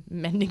mega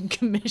mending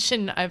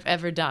commission I've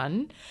ever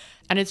done.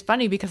 And it's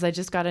funny because I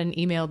just got an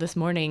email this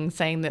morning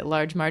saying that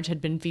Large Marge had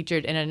been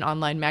featured in an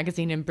online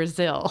magazine in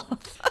Brazil.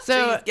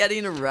 So she's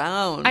getting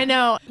around. I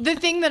know. The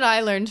thing that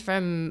I learned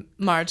from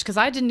Marge, because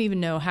I didn't even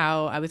know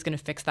how I was going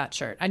to fix that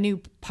shirt. I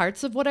knew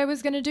parts of what I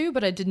was going to do,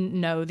 but I didn't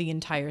know the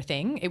entire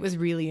thing. It was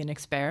really an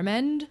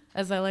experiment,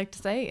 as I like to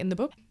say in the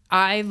book.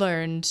 I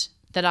learned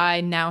that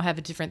I now have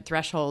a different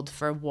threshold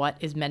for what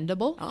is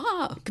mendable.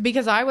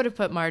 Because I would have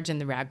put Marge in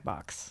the rag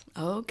box.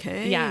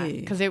 Okay. Yeah,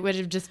 because it would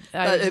have just...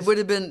 it would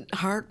have been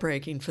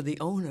heartbreaking for the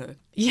owner.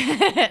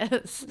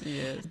 Yes.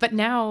 But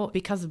now,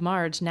 because of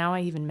Marge, now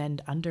I even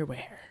mend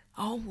underwear.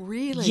 Oh,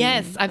 really?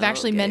 Yes, I've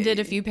actually mended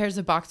a few pairs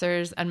of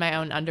boxers and my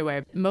own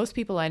underwear. Most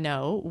people I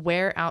know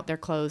wear out their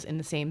clothes in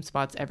the same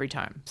spots every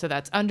time. So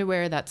that's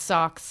underwear, that's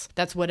socks,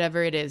 that's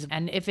whatever it is.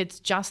 And if it's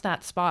just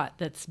that spot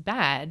that's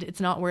bad,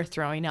 it's not worth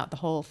throwing out the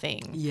whole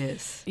thing.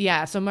 Yes.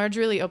 Yeah, so Marge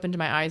really opened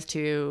my eyes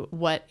to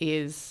what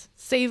is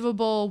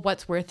savable,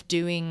 what's worth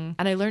doing.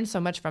 And I learned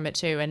so much from it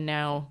too. And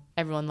now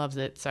everyone loves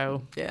it.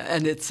 So yeah,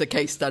 and it's a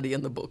case study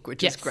in the book,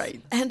 which is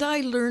great. And I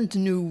learned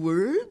new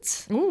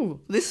words. Ooh.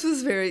 This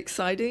was very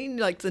exciting,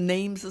 like the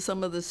names of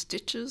some of the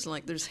stitches,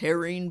 like there's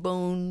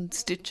herringbone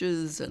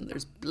stitches and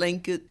there's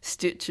blanket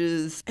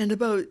stitches, and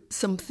about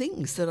some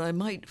things that I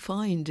might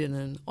find in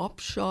an op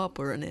shop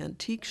or an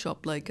antique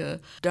shop, like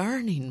a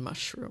darning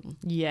mushroom.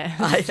 Yeah.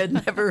 I had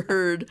never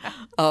heard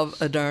of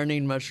a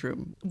darning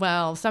mushroom.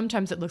 Well,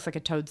 sometimes it looks like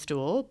a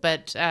toadstool,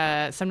 but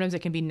sometimes it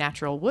can be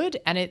natural wood,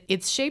 and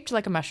it's shaped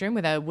like a mushroom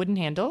with a wooden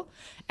handle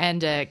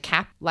and a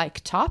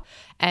cap-like top,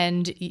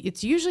 and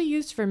it's usually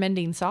used for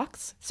mending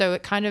socks. So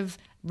it kind of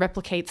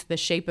replicates the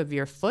shape of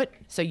your foot,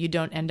 so you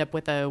don't end up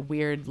with a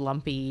weird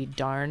lumpy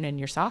darn in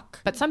your sock.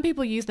 But some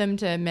people use them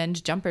to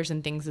mend jumpers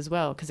and things as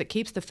well, because it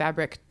keeps the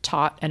fabric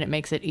taut and it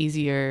makes it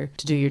easier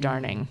to do your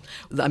darning.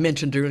 I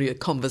mentioned earlier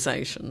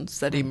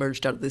conversations that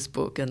emerged out of this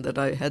book, and that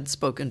I had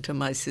spoken to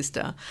my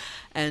sister,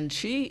 and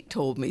she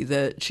told me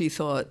that she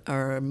thought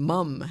our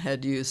mum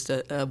had used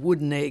a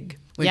wooden egg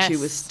when she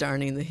was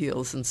darning the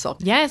heels and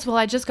socks. Yes, well,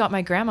 I just got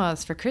my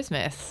grandma's for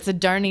Christmas. It's a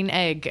darning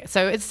egg.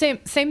 So it's same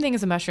thing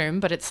as a mushroom,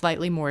 but it's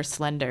slightly more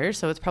slender.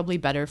 So it's probably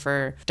better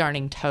for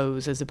darning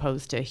toes as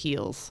opposed to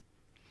heels.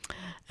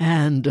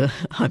 And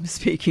I'm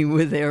speaking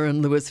with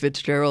Erin Lewis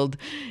Fitzgerald.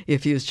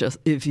 If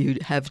you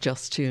have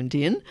just tuned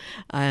in,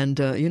 and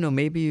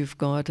maybe you've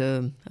got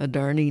a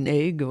darning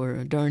egg or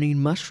a darning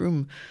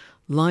mushroom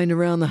lying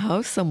around the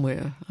house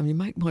somewhere. I mean, you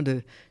might want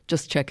to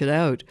just check it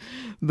out.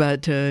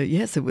 But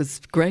yes, it was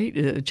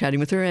great chatting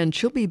with her, and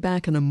she'll be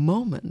back in a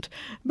moment.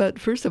 But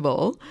first of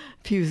all,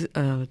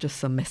 just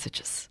some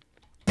messages.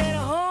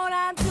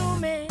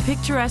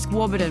 Picturesque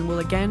Warburton will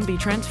again be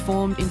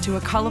transformed into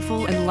a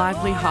colourful and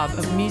lively hub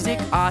of music,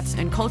 arts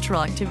and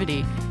cultural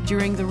activity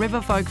during the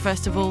River Folk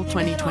Festival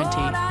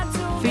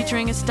 2020,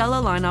 featuring a stellar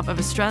lineup of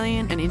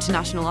Australian and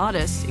international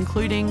artists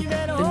including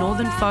The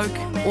Northern Folk,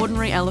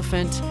 Ordinary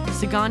Elephant,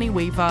 Sagani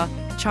Weaver,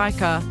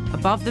 Chaika,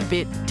 Above the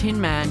Bit,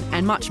 Tin Man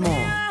and much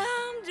more.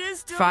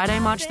 Friday,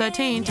 March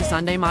 13 to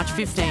Sunday, March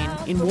 15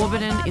 in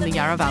Warburton in the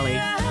Yarra Valley.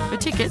 For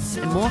tickets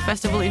and more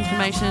festival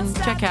information,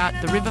 check out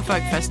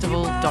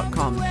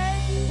theriverfolkfestival.com.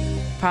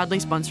 Proudly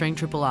sponsoring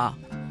Triple R.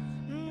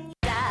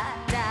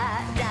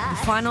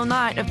 The final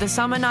night of the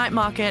Summer Night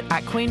Market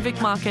at Queen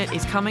Vic Market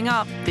is coming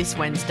up this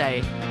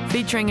Wednesday,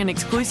 featuring an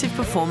exclusive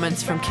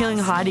performance from Killing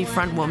Heidi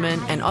frontwoman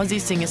and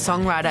Aussie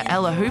singer-songwriter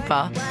Ella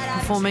Hooper,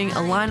 performing a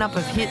lineup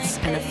of hits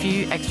and a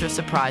few extra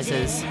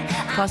surprises,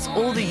 plus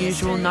all the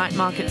usual night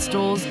market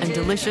stalls and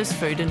delicious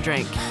food and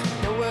drink.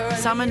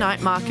 Summer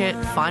Night Market,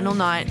 final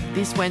night,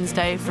 this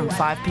Wednesday from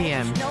 5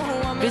 p.m.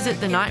 Visit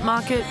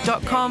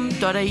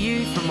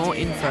thenightmarket.com.au for more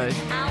info.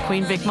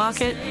 Queen Vic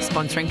Market,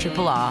 sponsoring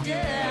Triple R.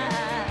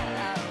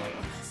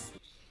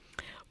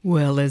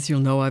 Well, as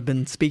you'll know, I've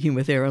been speaking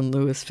with Erin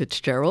Lewis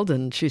Fitzgerald,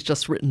 and she's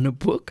just written a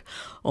book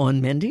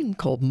on mending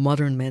called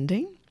Modern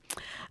Mending.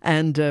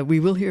 And we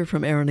will hear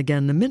from Erin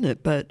again in a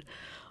minute, but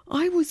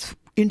I was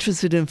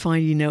interested in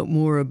finding out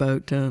more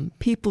about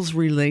people's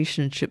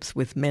relationships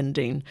with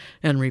mending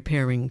and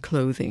repairing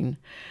clothing.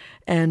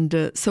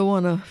 And so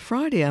on a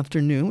Friday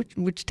afternoon,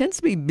 which tends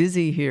to be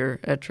busy here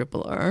at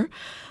Triple R,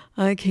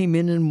 I came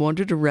in and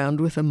wandered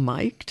around with a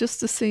mic just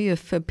to see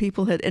if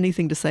people had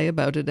anything to say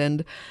about it.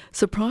 And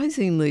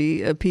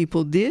surprisingly,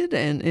 people did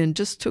and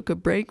just took a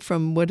break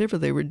from whatever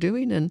they were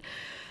doing and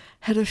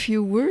had a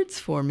few words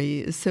for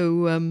me.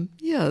 So,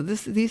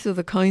 these are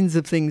the kinds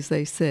of things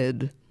they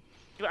said.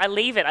 I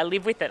leave it. I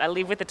live with it. I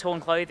live with the torn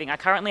clothing. I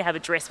currently have a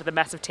dress with a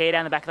massive tear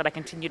down the back that I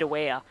continue to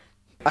wear.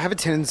 I have a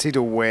tendency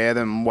to wear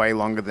them way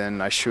longer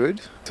than I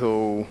should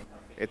till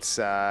it's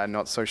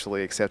not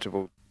socially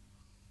acceptable.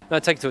 No,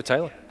 take it to a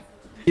tailor.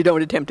 You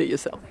don't attempt it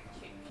yourself?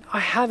 I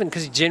haven't,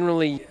 because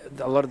generally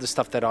a lot of the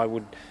stuff that I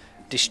would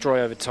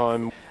destroy over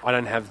time, I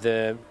don't have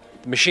the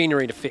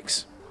machinery to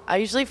fix. I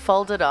usually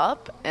fold it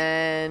up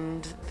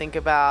and think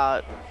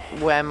about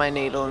where my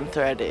needle and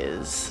thread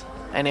is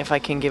and if I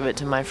can give it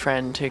to my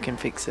friend who can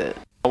fix it.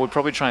 I would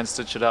probably try and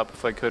stitch it up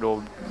if I could,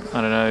 or, I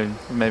don't know,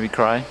 maybe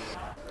cry.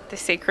 The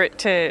secret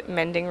to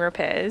mending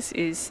repairs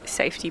is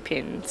safety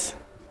pins.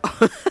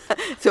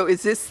 So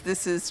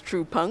this is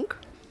true punk?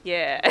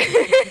 Yeah.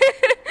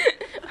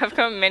 I've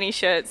got many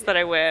shirts that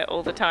I wear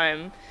all the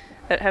time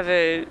that have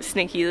a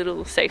sneaky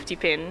little safety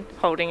pin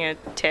holding a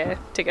tear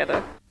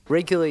together.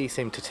 Regularly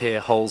seem to tear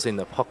holes in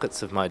the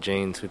pockets of my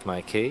jeans with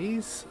my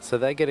keys, so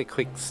they get a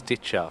quick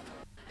stitch up.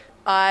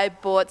 I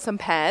bought some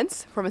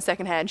pants from a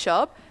second-hand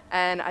shop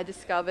and I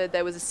discovered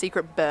there was a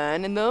secret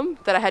burn in them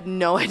that I had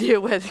no idea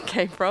where it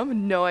came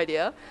from, no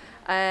idea.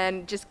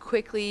 And just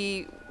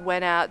quickly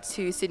went out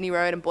to Sydney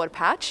Road and bought a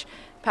patched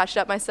it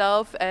up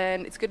myself,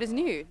 and it's good as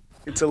new.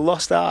 It's a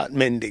lost art,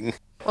 mending.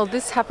 Well,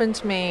 this happened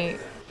to me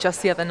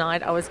just the other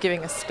night. I was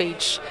giving a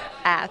speech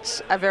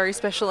at a very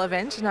special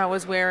event and I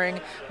was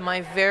wearing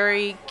my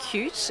very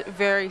cute,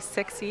 very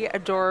sexy,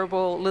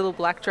 adorable little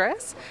black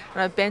dress,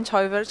 and I bent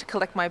over to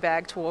collect my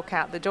bag to walk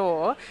out the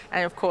door,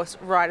 and of course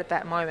right at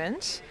that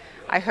moment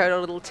I heard a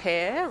little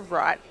tear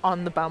right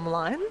on the bum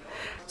line.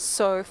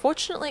 So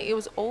fortunately it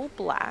was all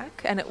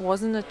black and it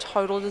wasn't a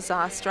total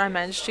disaster. I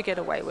managed to get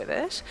away with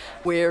it.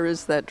 Where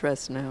is that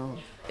dress now?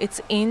 It's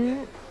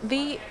in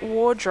the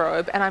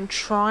wardrobe and I'm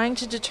trying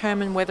to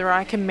determine whether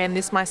I can mend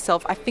this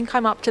myself. I think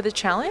I'm up to the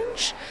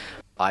challenge.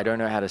 I don't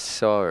know how to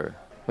sew,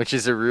 which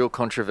is a real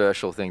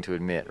controversial thing to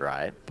admit,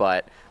 right?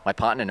 But my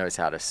partner knows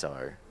how to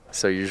sew.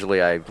 So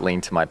usually I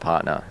lean to my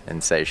partner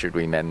and say, should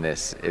we mend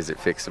this? Is it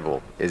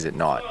fixable? Is it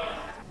not?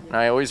 And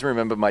I always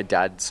remember my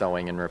dad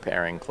sewing and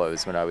repairing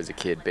clothes when I was a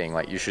kid, being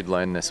like, you should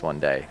learn this one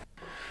day.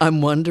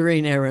 I'm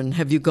wondering, Erin,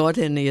 have you got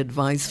any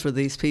advice for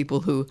these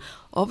people who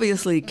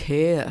obviously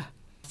care?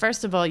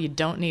 First of all, you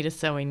don't need a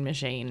sewing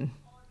machine.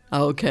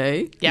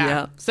 Okay.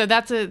 Yeah. So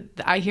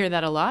I hear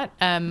that a lot.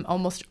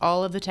 Almost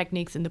all of the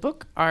techniques in the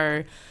book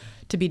are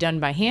to be done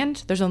by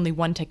hand. There's only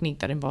one technique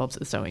that involves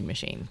a sewing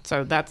machine.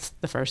 So that's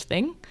the first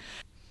thing.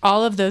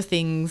 All of those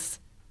things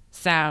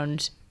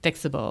sound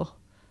fixable.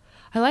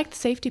 I like the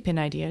safety pin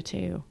idea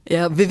too.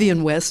 Yeah,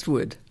 Vivienne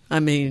Westwood. I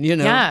mean, you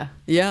know.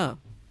 Yeah.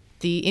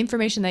 The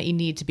information that you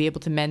need to be able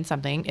to mend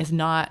something is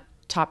not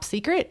top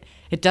secret.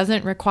 It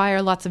doesn't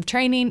require lots of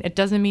training. It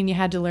doesn't mean you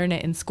had to learn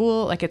it in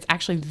school. Like, it's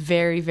actually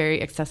very,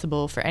 very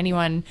accessible for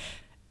anyone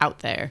out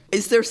there.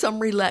 Is there some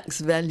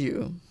relaxed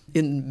value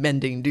in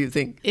mending, do you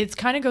think? It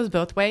kind of goes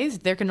both ways.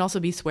 There can also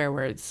be swear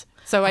words.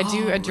 So I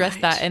do address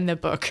that in the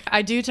book.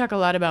 I do talk a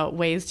lot about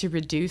ways to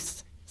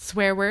reduce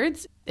Swear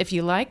words. If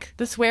you like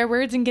the swear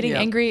words and getting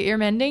angry at your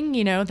mending,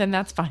 then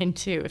that's fine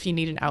too if you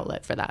need an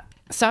outlet for that.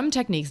 Some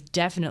techniques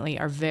definitely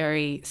are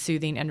very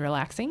soothing and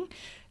relaxing.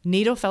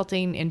 Needle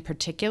felting in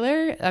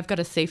particular, I've got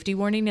a safety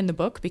warning in the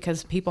book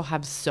because people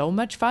have so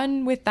much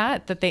fun with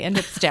that they end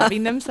up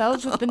stabbing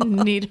themselves with the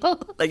needle.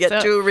 They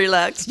get too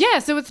relaxed. Yeah,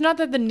 so it's not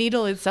that the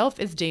needle itself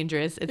is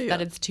dangerous, it's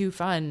that it's too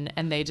fun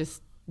and they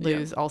just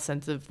lose all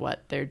sense of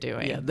what they're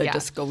doing. Yeah, they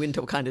just go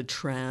into a kind of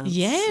trance.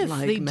 Yes,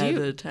 like they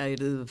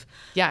meditative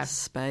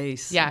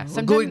space. Yeah.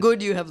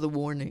 Good you have the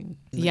warning.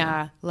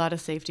 Yeah, a lot of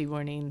safety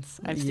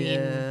warnings.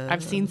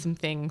 I've seen some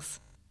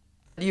things.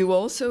 You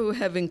also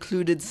have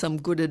included some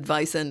good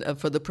advice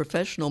for the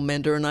professional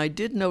mender, and I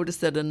did notice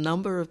that a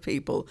number of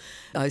people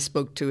I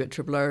spoke to at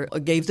Triple R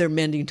gave their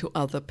mending to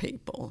other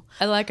people.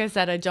 Like I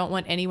said, I don't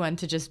want anyone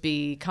to just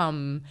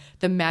become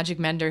the magic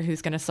mender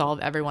who's going to solve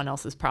everyone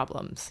else's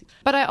problems.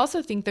 But I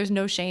also think there's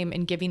no shame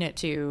in giving it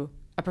to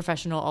a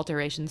professional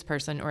alterations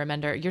person or a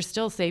mender. You're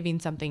still saving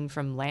something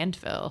from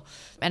landfill.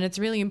 And it's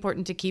really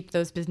important to keep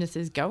those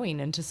businesses going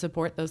and to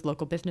support those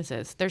local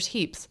businesses. There's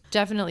heaps.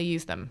 Definitely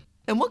use them.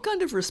 And what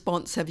kind of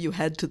response have you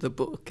had to the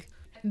book?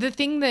 The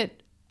thing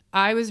that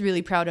I was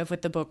really proud of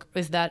with the book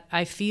is that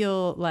I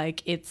feel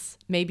like it's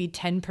maybe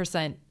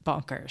 10%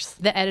 bonkers.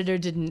 The editor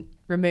didn't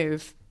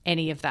remove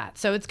any of that.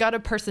 So it's got a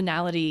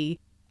personality.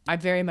 I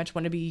very much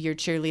want to be your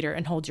cheerleader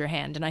and hold your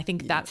hand. And I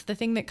think that's the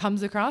thing that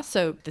comes across.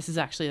 So this is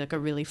actually like a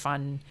really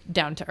fun,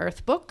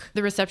 down-to-earth book.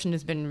 The reception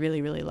has been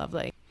really, really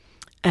lovely.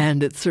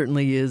 And it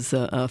certainly is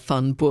a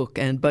fun book,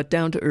 but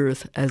down to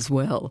earth as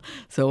well.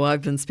 So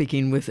I've been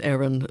speaking with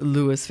Erin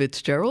Lewis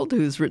Fitzgerald,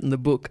 who's written the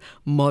book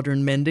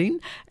Modern Mending.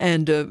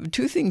 And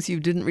two things you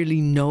didn't really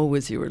know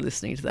as you were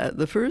listening to that.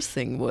 The first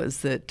thing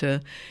was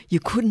that you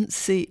couldn't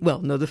see...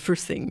 the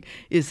first thing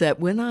is that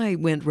when I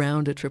went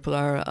round at Triple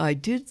R, I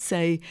did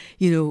say,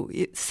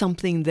 it's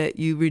something that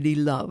you really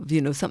love,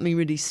 something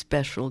really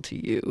special to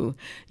you.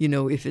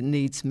 If it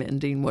needs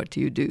mending, what do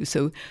you do?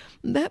 So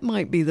that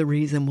might be the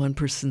reason one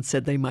person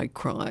said they might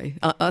cry.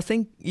 I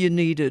think you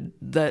needed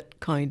that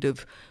kind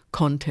of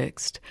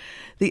context.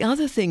 The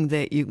other thing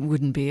that you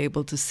wouldn't be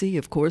able to see,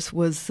 of course,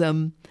 was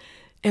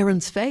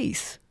Erin's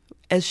face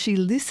as she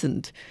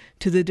listened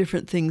to the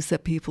different things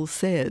that people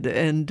said.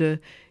 And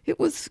it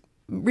was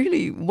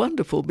really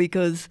wonderful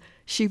because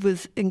she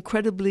was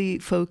incredibly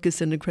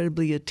focused and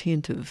incredibly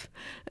attentive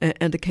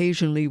and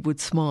occasionally would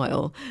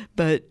smile.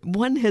 But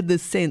one had the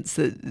sense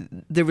that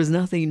there was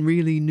nothing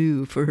really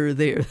new for her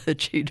there,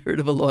 that she'd heard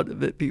of a lot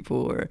of it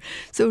before.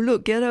 So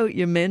look, get out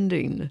your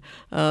mending.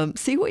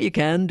 See what you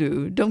can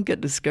do. Don't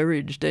get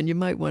discouraged. And you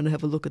might want to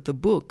have a look at the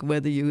book,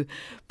 whether you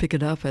pick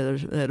it up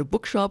at a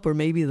bookshop or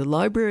maybe the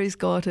library's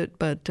got it.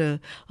 But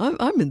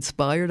I'm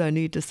inspired, I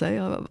need to say.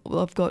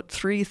 I've got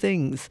 3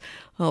 things.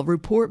 I'll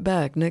report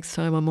back next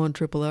time I'm on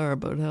Triple R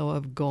about how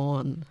I've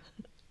gone.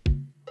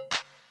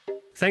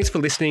 Thanks for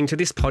listening to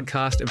this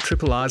podcast of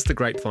Triple R's The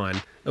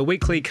Grapevine, a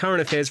weekly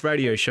current affairs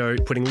radio show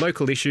putting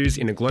local issues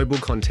in a global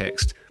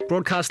context.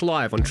 Broadcast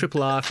live on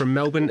Triple R from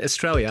Melbourne,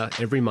 Australia,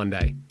 every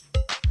Monday.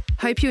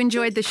 Hope you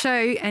enjoyed the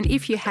show, and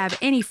if you have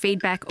any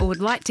feedback or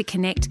would like to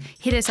connect,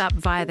 hit us up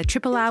via the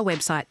Triple R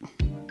website.